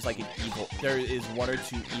there's like there is one or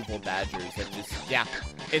two evil badgers that just, yeah,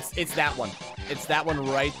 it's that one. It's that one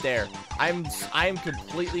right there. I'm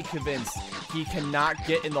completely convinced he cannot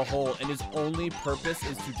get in the hole, and his only purpose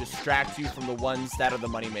is to distract you from the ones that are the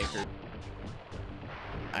moneymaker.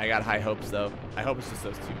 I got high hopes though. I hope it's just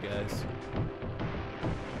those two guys.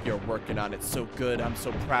 You're working on it so good. I'm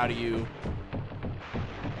so proud of you.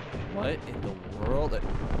 What in the world?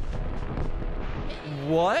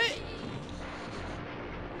 What?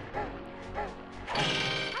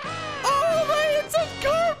 Oh my, it's a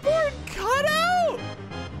cardboard cutout!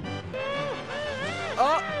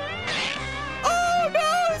 Oh! Oh no,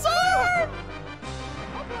 his arm!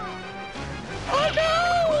 Oh no!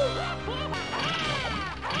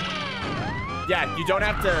 Yeah, you don't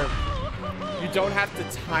have to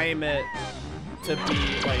time it to be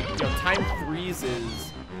like, you know, time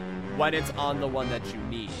freezes when it's on the one that you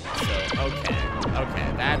need. So, okay,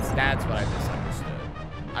 that's what I misunderstood.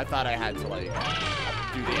 I thought I had to like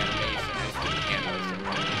do the animation. I just did the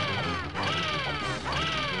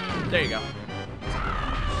animation. There you go.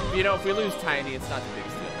 You know, if we lose Tiny, it's not the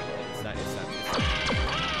biggest deal. It's not.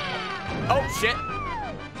 Oh shit!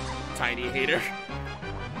 Tiny hater.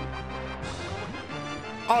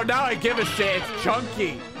 Oh, now I give a shit. It's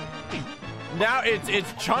Chunky. Now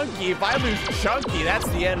it's Chunky. If I lose Chunky, that's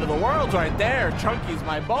the end of the world right there. Chunky's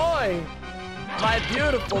my boy. My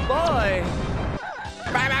beautiful boy.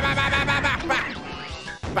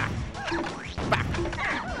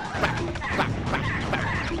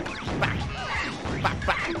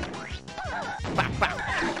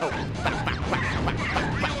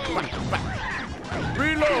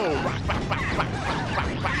 Reload.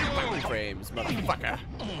 Frames, motherfucker.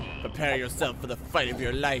 Prepare yourself for the fight of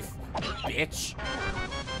your life, bitch.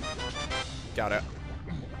 Got it.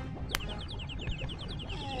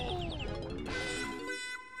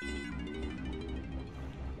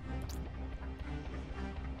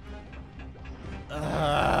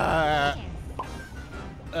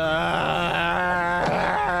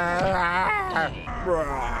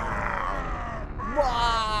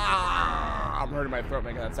 I'm hurting my throat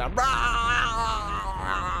making that sound.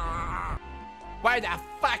 Where the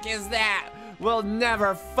fuck is that? We'll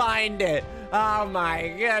never find it. Oh my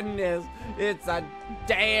goodness. It's a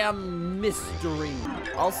damn mystery.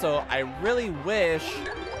 Also, I really wish...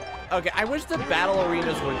 Okay, I wish the battle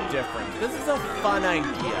arenas were different. This is a fun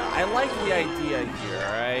idea. I like the idea here,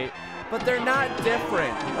 alright? But they're not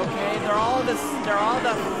different, okay? They're all the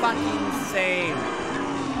fucking same.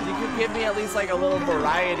 You could give me at least like a little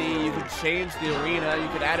variety. You could change the arena. You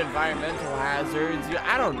could add environmental hazards.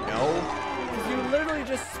 I don't know. Because you literally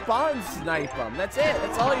just spawn snipe them. That's it.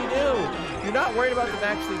 That's all you do. You're not worried about them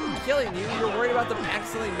actually killing you. You're worried about them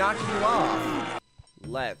accidentally knocking you off.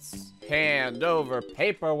 Let's hand over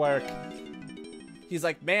paperwork. He's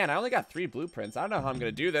like, man, I only got 3 blueprints. I don't know how I'm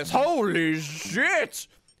going to do this. Holy shit.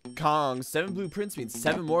 Kong, 7 blueprints means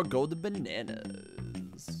 7 more golden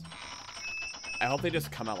bananas. I hope they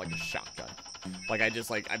just come out like a shotgun. Like,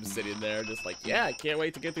 I'm sitting there just like, yeah, I can't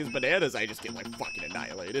wait to get these bananas. I just get like fucking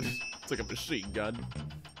annihilated. It's like a machine gun.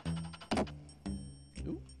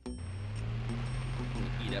 Ooh.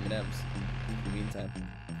 Eat M&Ms in the meantime.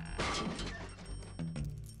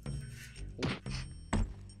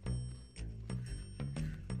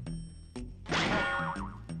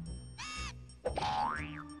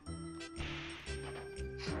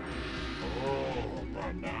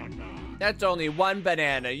 That's only 1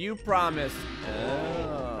 banana. You promised.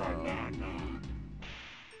 Oh.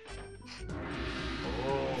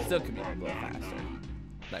 Still could be a little faster.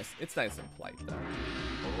 Nice. It's nice and polite though.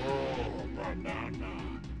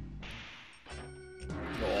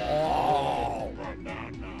 Oh.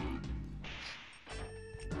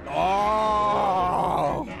 Oh.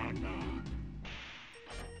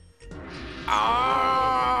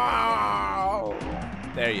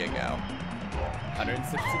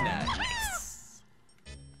 169.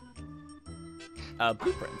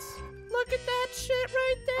 Blueprints. Look at that shit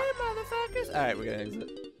right there, motherfuckers. All right, we're gonna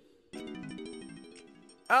exit.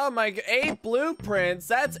 Oh my god, 8 blueprints.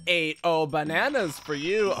 That's 8. Oh, bananas for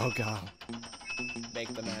you. Oh god.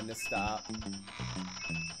 Make the madness stop.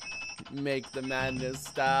 Make the madness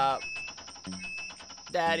stop.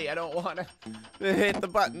 Daddy, I don't wanna hit the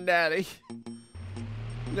button, Daddy.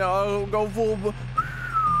 No, go full.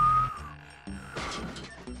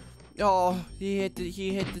 Oh, he hit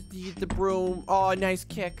the broom. Oh, nice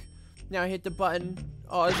kick. Now hit the button.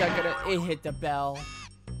 Oh, is that gonna? It hit the bell.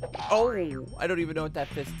 Oh, I don't even know what that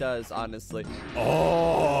fist does, honestly.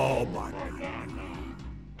 Oh, banana.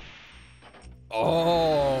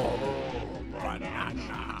 Oh,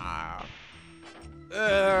 banana.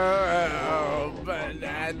 Oh,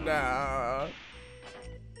 banana.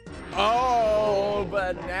 Oh,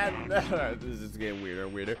 banana. This is getting weirder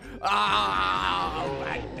and weirder. Oh,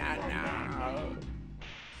 banana.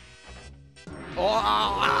 Oh,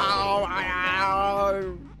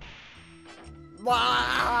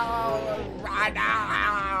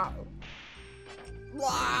 banana.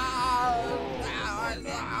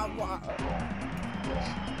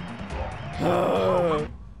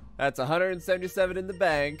 That's 177 in the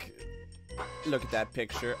bank. Look at that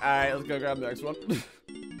picture. All right, let's go grab the next one.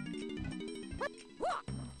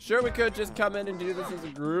 Sure, we could just come in and do this as a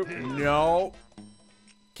group. No,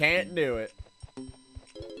 can't do it.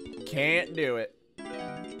 Can't do it.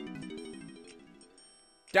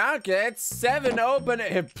 Docket 7 open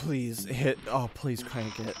it. Please hit. Oh, please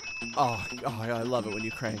crank it. Oh, I love it when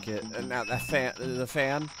you crank it. And now that fan, the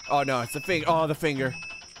fan. Oh no, it's the finger. Oh, the finger.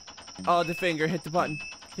 Oh, the finger. Hit the button.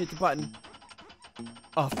 Hit the button.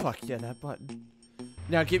 Oh fuck yeah, that button.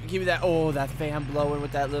 Now give me that. Oh, that fan blowing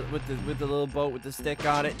with that with the little boat with the stick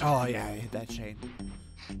on it. Oh yeah, hit that chain.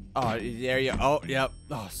 Oh, there you. Oh yep.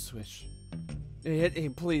 Oh swish.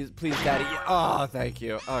 Hit, please, Daddy. Oh, thank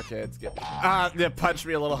you. Okay, it's good. Yeah, punch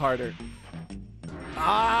me a little harder.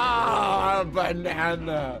 Ah,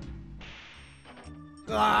 banana.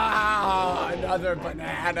 Ah, another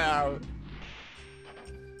banana.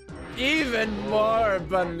 Even more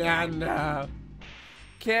banana.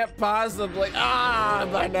 Can't possibly. Ah,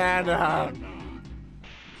 banana.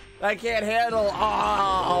 I can't handle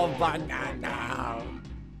all banana.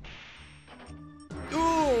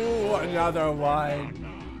 Ooh, another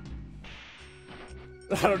one.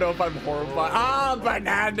 I don't know if I'm horrified. Ah,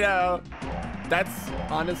 banana.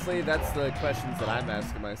 Honestly, that's the questions that I'm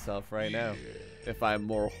asking myself right now. If I'm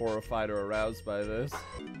more horrified or aroused by this.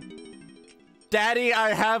 Daddy,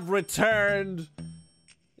 I have returned.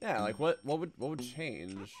 Yeah, like what would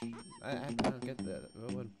change? I don't get that.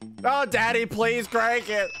 Oh, Daddy, please crank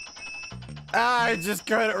it. I just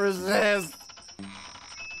couldn't resist.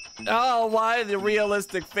 Oh, why the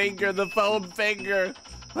realistic finger, the foam finger?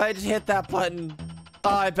 Why'd you hit that button? Oh,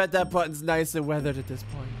 I bet that button's nice and weathered at this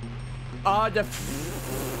point. Oh,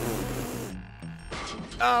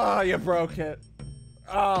 oh, you broke it.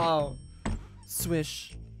 Oh,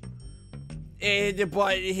 swish. Hit the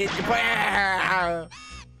button, hit the button.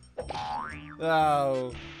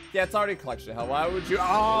 Oh, yeah, it's already collection hell. Why would you?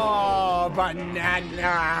 Oh,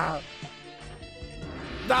 banana.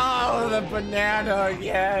 No, the banana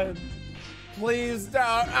again. Please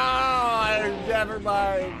don't. Oh, never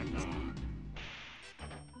mind.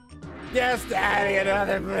 Yes, Daddy,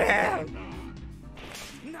 another banana.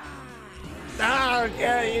 Oh,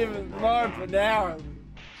 okay, even more banana.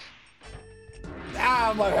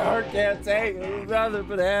 Ah, my heart can't take it. Another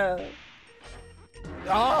banana.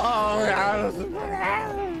 Oh, another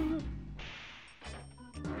banana.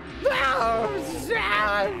 No.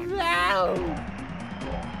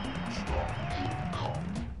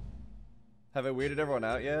 Have I weirded everyone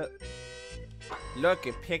out yet? Look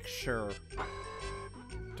at picture.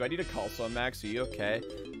 Do I need to call someone, Max? Are you okay?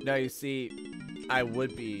 No, you see, I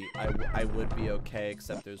would be okay,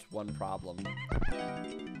 except there's one problem.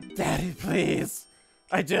 Daddy, please.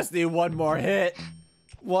 I just need one more hit.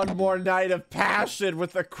 One more night of passion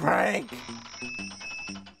with the crank.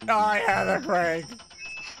 Oh, I have a crank.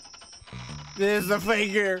 There's the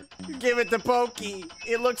finger. Give it to Pokey.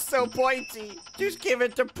 It looks so pointy. Just give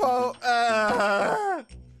it to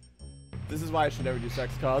This is why I should never do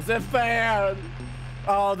sex calls. The fan.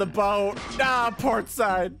 Oh, the boat. Ah, port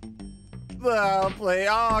side. Oh, play.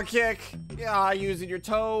 Oh, kick. Yeah, using your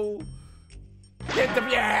toe. Hit the.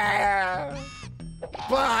 Yeah.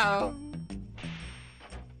 Wow.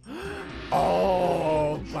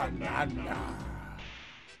 Oh, banana.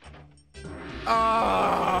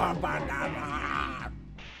 Oh, banana.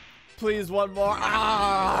 Please, one more.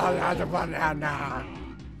 Ah, another banana.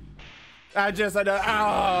 I don't. Oh,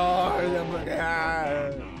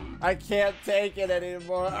 I can't take it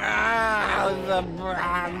anymore.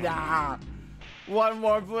 One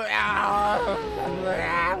more.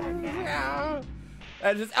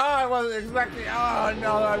 And just, oh, I wasn't expecting. Oh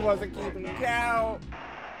no, I wasn't keeping count.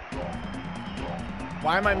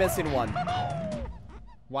 Why am I missing one?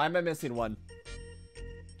 Why am I missing one?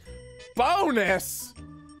 Bonus!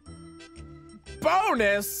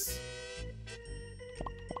 Bonus!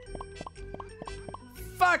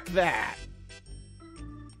 Fuck that!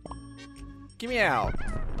 Give me out.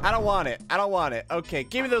 I don't want it. I don't want it. Okay,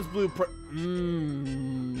 give me those blueprints.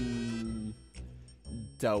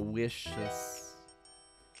 Delicious.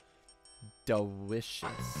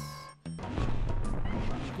 Delicious.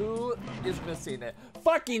 Who is missing it?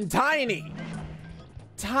 Fucking Tiny!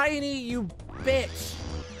 Tiny, you bitch!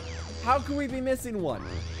 How can we be missing one?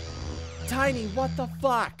 Tiny, what the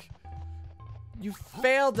fuck? You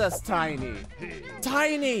failed us, Tiny!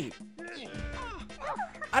 Tiny!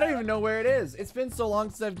 I don't even know where it is. It's been so long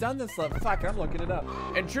since I've done this level. Fuck, I'm looking it up.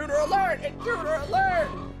 Intruder alert! Intruder alert!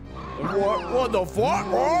 What the fuck?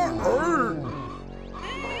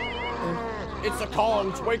 It's the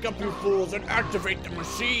Kongs. Wake up, you fools, and activate the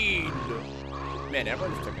machine. Man,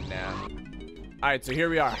 everyone just took a nap. All right, so here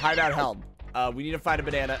we are. Hideout helm. We need to find a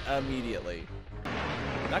banana immediately.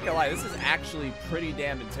 Not gonna lie, this is actually pretty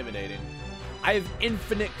damn intimidating. I have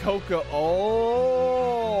infinite cocoa.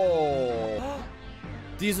 Oh.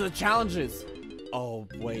 These are the challenges. Oh,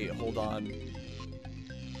 wait, hold on.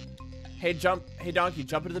 Hey, donkey,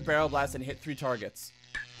 jump into the barrel blast and hit 3 targets.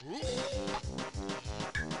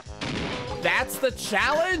 That's the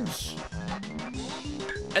challenge?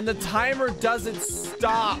 And the timer doesn't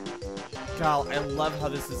stop. God, I love how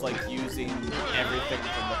this is like using everything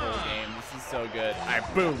from the whole game. This is so good. All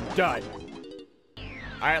right, boom, done.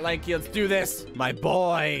 All right, Lanky, let's do this. My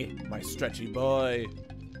boy, my stretchy boy.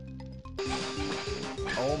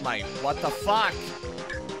 Oh my, what the fuck?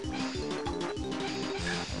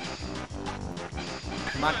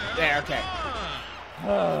 Come on, there, okay.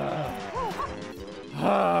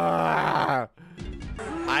 I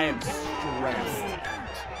am stressed.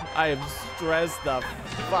 I am stressed the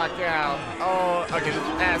fuck out. Oh, okay,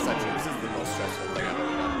 that's not true. This is the most stressful thing I've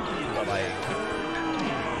ever done. But like,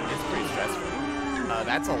 it's pretty stressful.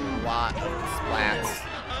 That's a lot of splats.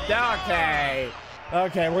 Okay.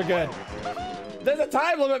 Okay, we're good. There's a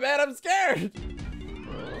time limit, man. I'm scared.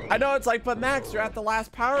 I know it's like, but Max, you're at the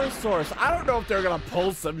last power source. I don't know if they're gonna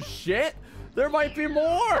pull some shit. There might be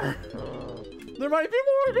more. There might be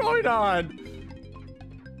more going on.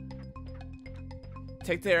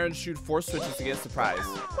 Take the air and shoot 4 switches to get a surprise.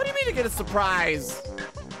 What do you mean to get a surprise?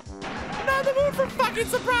 I'm not in the mood for fucking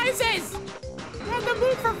surprises. I'm not in the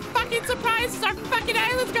mood for fucking surprises. Our fucking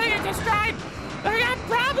island's gonna get destroyed. I got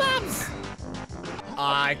problems.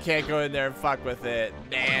 I can't go in there and fuck with it.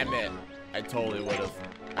 Damn it. I totally would have.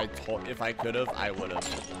 If I could have, I would have.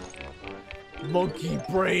 Monkey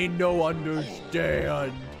brain, no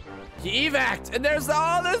understand. He evac'd, and there's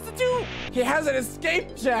the 2. He has an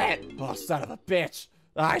escape jet. Oh, son of a bitch.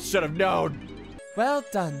 I should have known. Well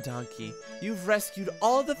done, Donkey. You've rescued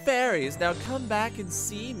all the fairies. Now come back and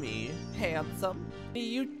see me, handsome.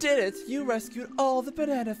 You did it. You rescued all the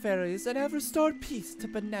banana fairies and have restored peace to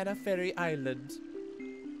Banana Fairy Island.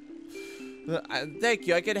 Thank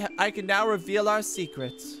you. I can now reveal our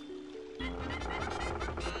secrets.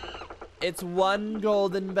 It's 1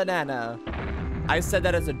 golden banana. I said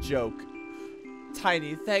that as a joke.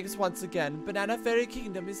 Tiny, thanks once again. Banana Fairy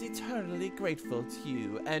Kingdom is eternally grateful to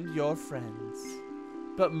you and your friends.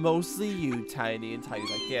 But mostly you, Tiny. And Tiny's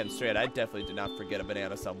like, damn straight, I definitely did not forget a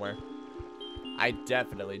banana somewhere. I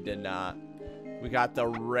definitely did not. We got the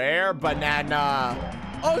rare banana.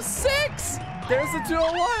 Oh, 6! There's the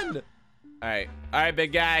 201. All right,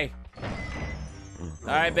 big guy. All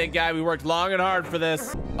right, big guy, we worked long and hard for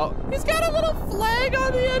this. Oh, he's got a little flag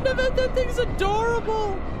on the end of it. That thing's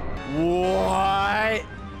adorable. What?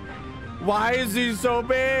 Why is he so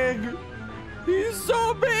big? He's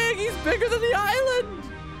so big. He's bigger than the island.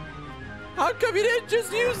 How come you didn't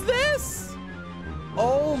just use this?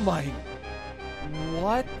 Oh my.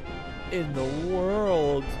 What in the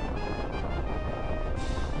world?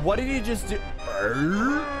 What did he just do?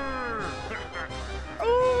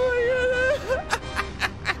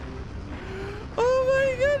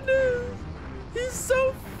 He's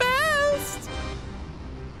so fast!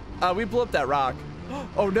 We blew up that rock.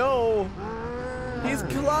 Oh no! He's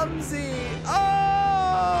clumsy!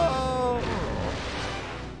 Oh!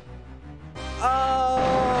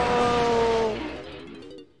 Oh!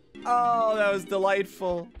 Oh, that was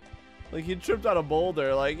delightful. Like, he tripped on a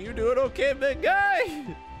boulder. Like, you doing okay, big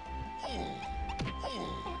guy?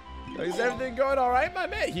 Is everything going all right, my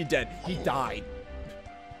man? He dead. He died.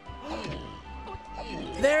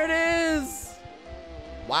 There it is.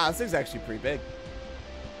 Wow, this thing's actually pretty big.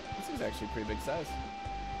 This is actually pretty big size.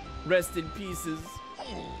 Rest in pieces.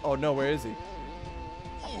 Oh no, where is he?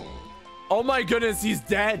 Oh my goodness, he's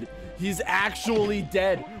dead. He's actually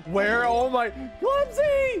dead. Where? Oh my,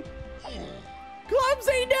 Clumsy!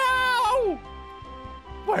 Clumsy, no!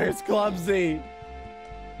 Where's Clumsy?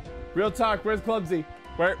 Real talk, where's Clumsy?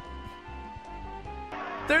 Where?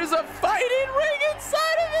 There's a fighting ring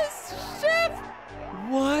inside of this ship!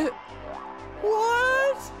 What?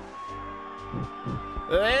 What?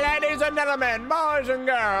 Ladies and gentlemen, boys and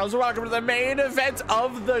girls, welcome to the main event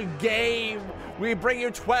of the game. We bring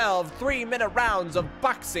you 12 3-minute rounds of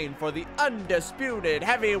boxing for the undisputed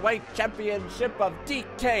heavyweight championship of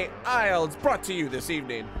DK Isles, brought to you this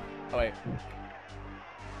evening. Oh wait.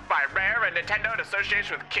 By Rare and Nintendo in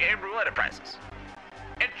association with K.Rool Enterprises.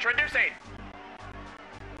 Introducing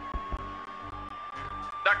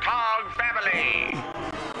the Kong family.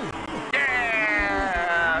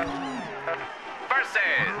 Yeah!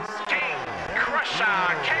 Versus King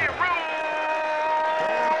Crusher K.Rool.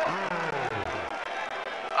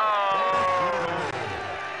 Oh,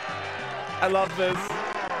 I love this.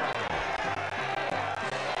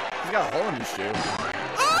 He's got a hole in his shoe.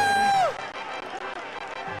 Oh!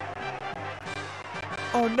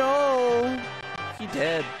 Oh no! He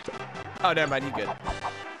dead. Oh, never mind. He good.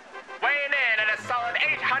 Weighing in at a solid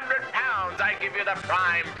 800 pounds, I give you the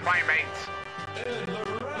prime primate.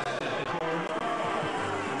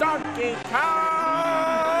 Donkey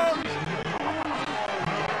Kong!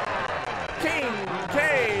 King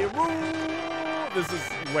K.Rool! This is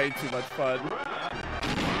way too much fun.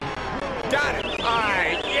 Got it!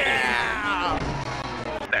 Alright, yeah!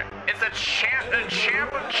 There. It's the champ of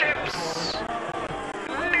chips!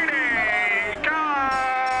 Diddy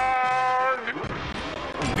Kong!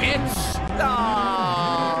 Bitch!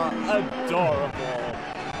 Ah, adorable.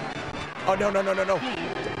 Oh, no, no, no, no, no.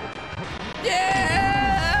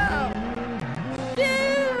 Yeah!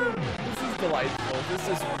 Yeah! This is delightful. This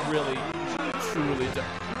is really, truly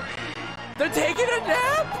They're taking a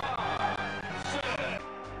nap?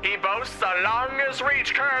 He boasts the longest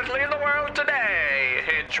reach currently in the world today.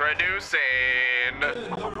 Introducing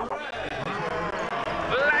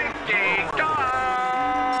Lanky Kong!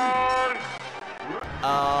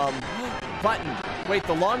 Button. Wait,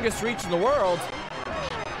 the longest reach in the world?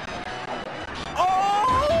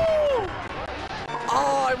 Oh!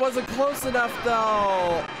 Oh, I wasn't close enough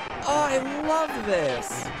though. Oh, I love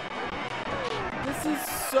this. This is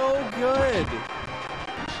so good.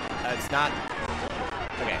 It's not.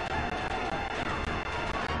 Okay.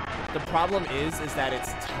 The problem is that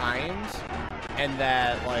it's timed, and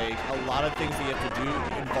that like a lot of things that you have to do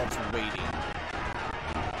involves waiting.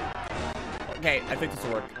 Okay, I think this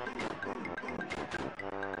will work.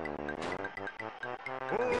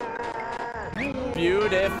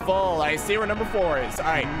 Beautiful. I see where number 4 is. All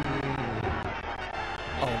right.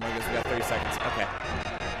 Oh my goodness, we got 30 seconds. Okay.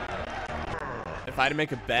 If I had to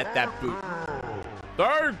make a bet, that boot.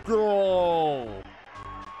 Thank you.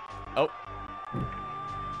 Oh.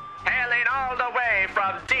 Hailing all the way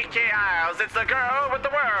from DK Isles, it's the girl with the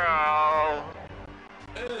whirl.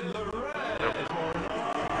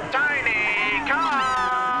 Tiny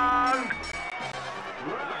Kong.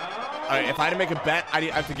 All right, if I had to make a bet, I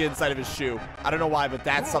have to get inside of his shoe. I don't know why, but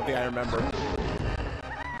that's something I remember.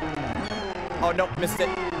 Oh, no, missed it.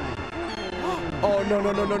 Oh, no,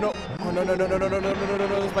 no, no, no, no. Oh, no, no, no, no, no, no, no, no, no, no,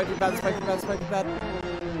 no. This might be bad, this might be bad, this might be bad.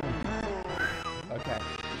 Okay.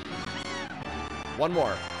 One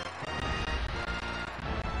more.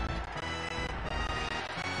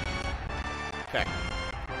 Okay.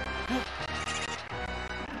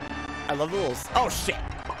 I love the little... Oh, shit.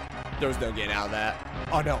 There was no getting out of that.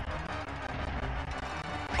 Oh, no.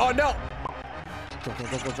 Oh, no. Go, go,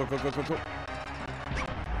 go, go, go, go, go, go.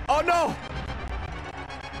 Oh, no.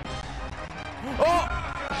 Oh!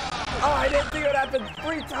 Oh, I didn't think it would happen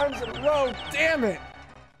 3 times in a row. Damn it.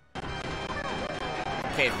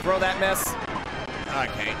 Okay, throw that mess.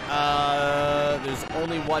 Okay. There's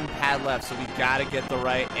only 1 pad left, so we gotta get the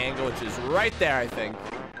right angle, which is right there, I think.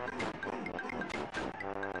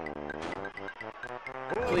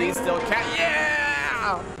 Please still catch.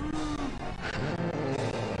 Yeah!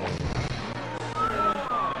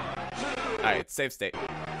 Alright, save state.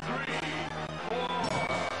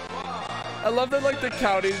 I love that, like, the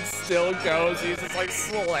counting still goes. He's just, like,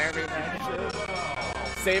 slamming that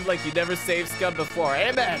shit. Save like you never saved scum before.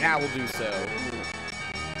 Amen. I will do so.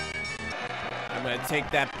 I'm gonna take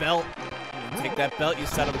that belt. Take that belt, you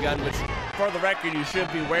son of a gun. Which for the record, you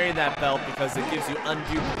should be wearing that belt because it gives you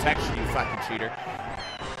undue protection, you fucking cheater.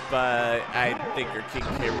 But I think you're King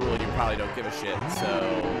K.Rool and you probably don't give a shit, so...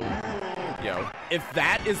 Yo, if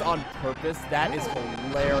that is on purpose, that is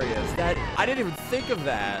hilarious. I didn't even think of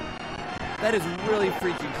that. That is really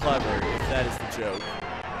freaking clever, if that is the joke.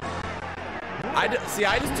 See,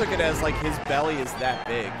 I just took it as, like, his belly is that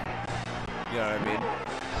big. You know what I mean?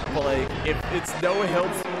 But, like, if it's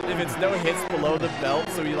no hits below the belt,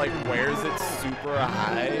 so he, like, wears it super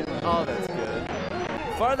high. Oh, that's good.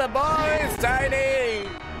 For the boys, Tiny!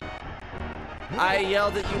 I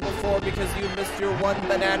yelled at you before because you missed your one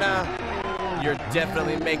banana. You're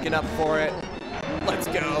definitely making up for it. Let's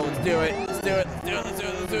go. Let's do it. Let's do it. Let's do it. Let's do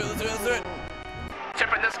it. Let's do it. Let's do it. Let's do it.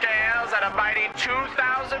 Tipping the scales at a mighty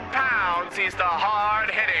 2,000 pounds. He's the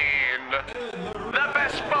hard-hitting, the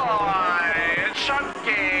best boy,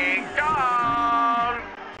 Chunky Kong.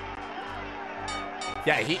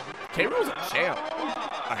 Yeah, K.Rool's a champ.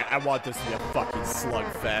 Okay, I want this to be a fucking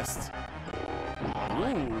slugfest.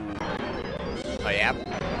 Ooh. Oh, yeah.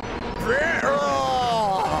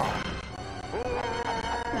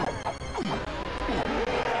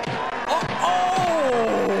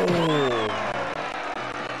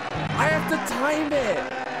 I have to time it.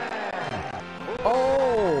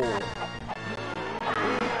 Oh.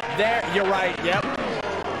 There, you're right. Yep.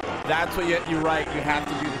 That's what you're right. You have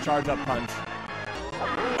to do the charge up punch.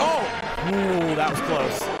 Oh. Ooh, that was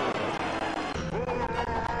close.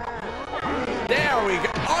 There we go.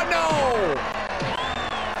 Oh no.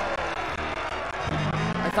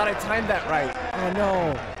 I thought I timed that right. Oh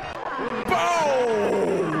no.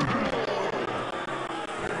 Boom!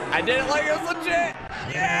 I did it like it was legit.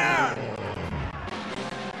 Yeah!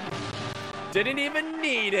 Didn't even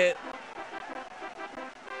need it.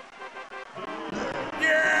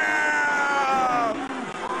 Yeah!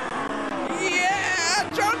 Yeah!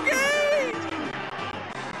 Chunky!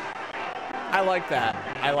 I like that.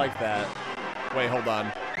 I like that. Wait, hold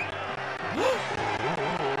on.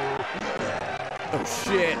 Oh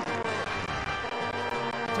shit.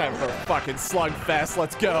 Time for a fucking slugfest.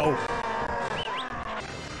 Let's go.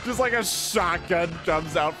 Just like a shotgun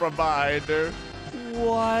comes out from behind her.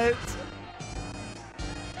 What?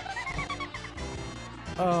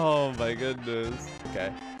 Oh my goodness.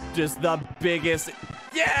 Okay. Just the biggest.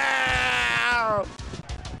 Yeah!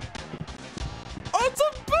 Oh, it's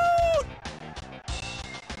a boot!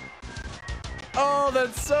 Oh,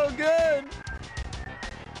 that's so good.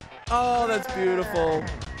 Oh, that's beautiful.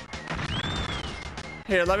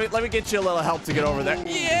 Here, let me get you a little help to get over there.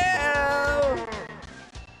 Yeah!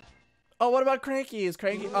 Oh, what about Cranky? Is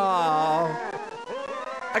Cranky? Oh,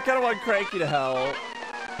 I kind of want Cranky to help.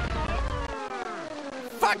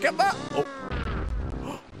 Fuck him up!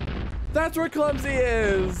 Oh, that's where Clumsy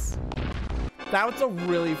is. That was a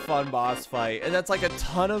really fun boss fight, and that's like a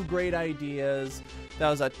ton of great ideas. That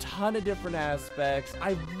was a ton of different aspects.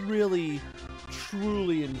 I really,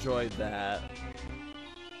 truly enjoyed that.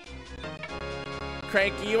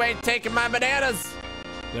 Cranky, you ain't taking my bananas.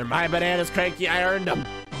 They're my bananas, Cranky. I earned them.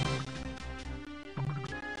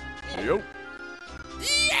 Yo.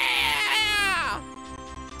 Yeah!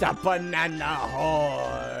 The banana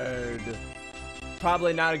horde.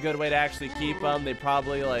 Probably not a good way to actually keep them. They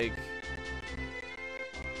probably like...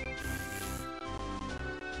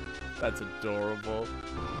 That's adorable.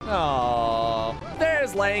 Oh,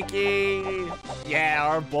 there's Lanky. Yeah,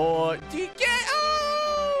 our boy. Do you get?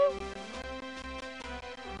 Oh.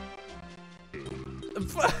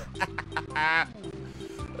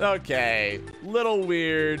 Okay, little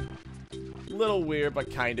weird, but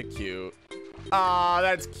kind of cute. Aw,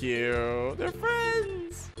 that's cute. They're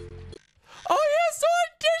friends. Oh, he has to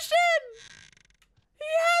audition. He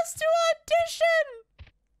has to audition.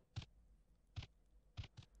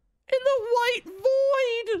 In the white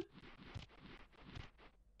void.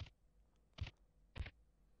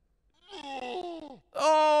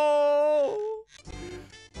 Oh.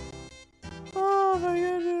 Oh my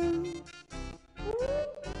goodness.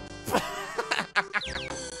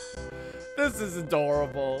 This is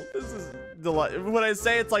adorable. This is delightful. When I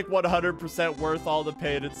say it's like 100% worth all the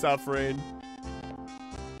pain and suffering.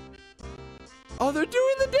 Oh, they're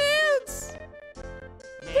doing the dance.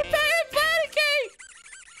 They're playing patty cake.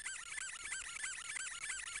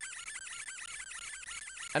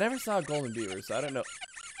 I never saw a golden beaver, so I don't know.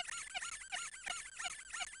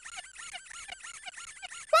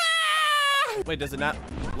 Ah! Wait, does it not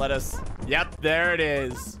let us? Yep, there it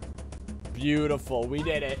is. Beautiful, we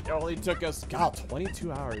did it. It only took us, God,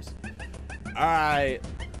 22 hours. All right,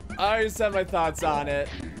 I already said my thoughts on it.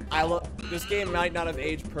 This game might not have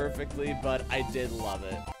aged perfectly, but I did love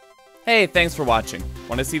it. Hey, thanks for watching.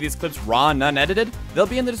 Want to see these clips raw and unedited? They'll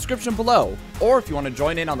be in the description below. Or if you want to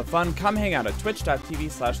join in on the fun, come hang out at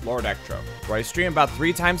twitch.tv/LordEctro, where I stream about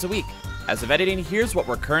 3 times a week. As of editing, here's what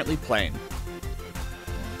we're currently playing.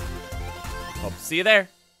 Hope to see you there.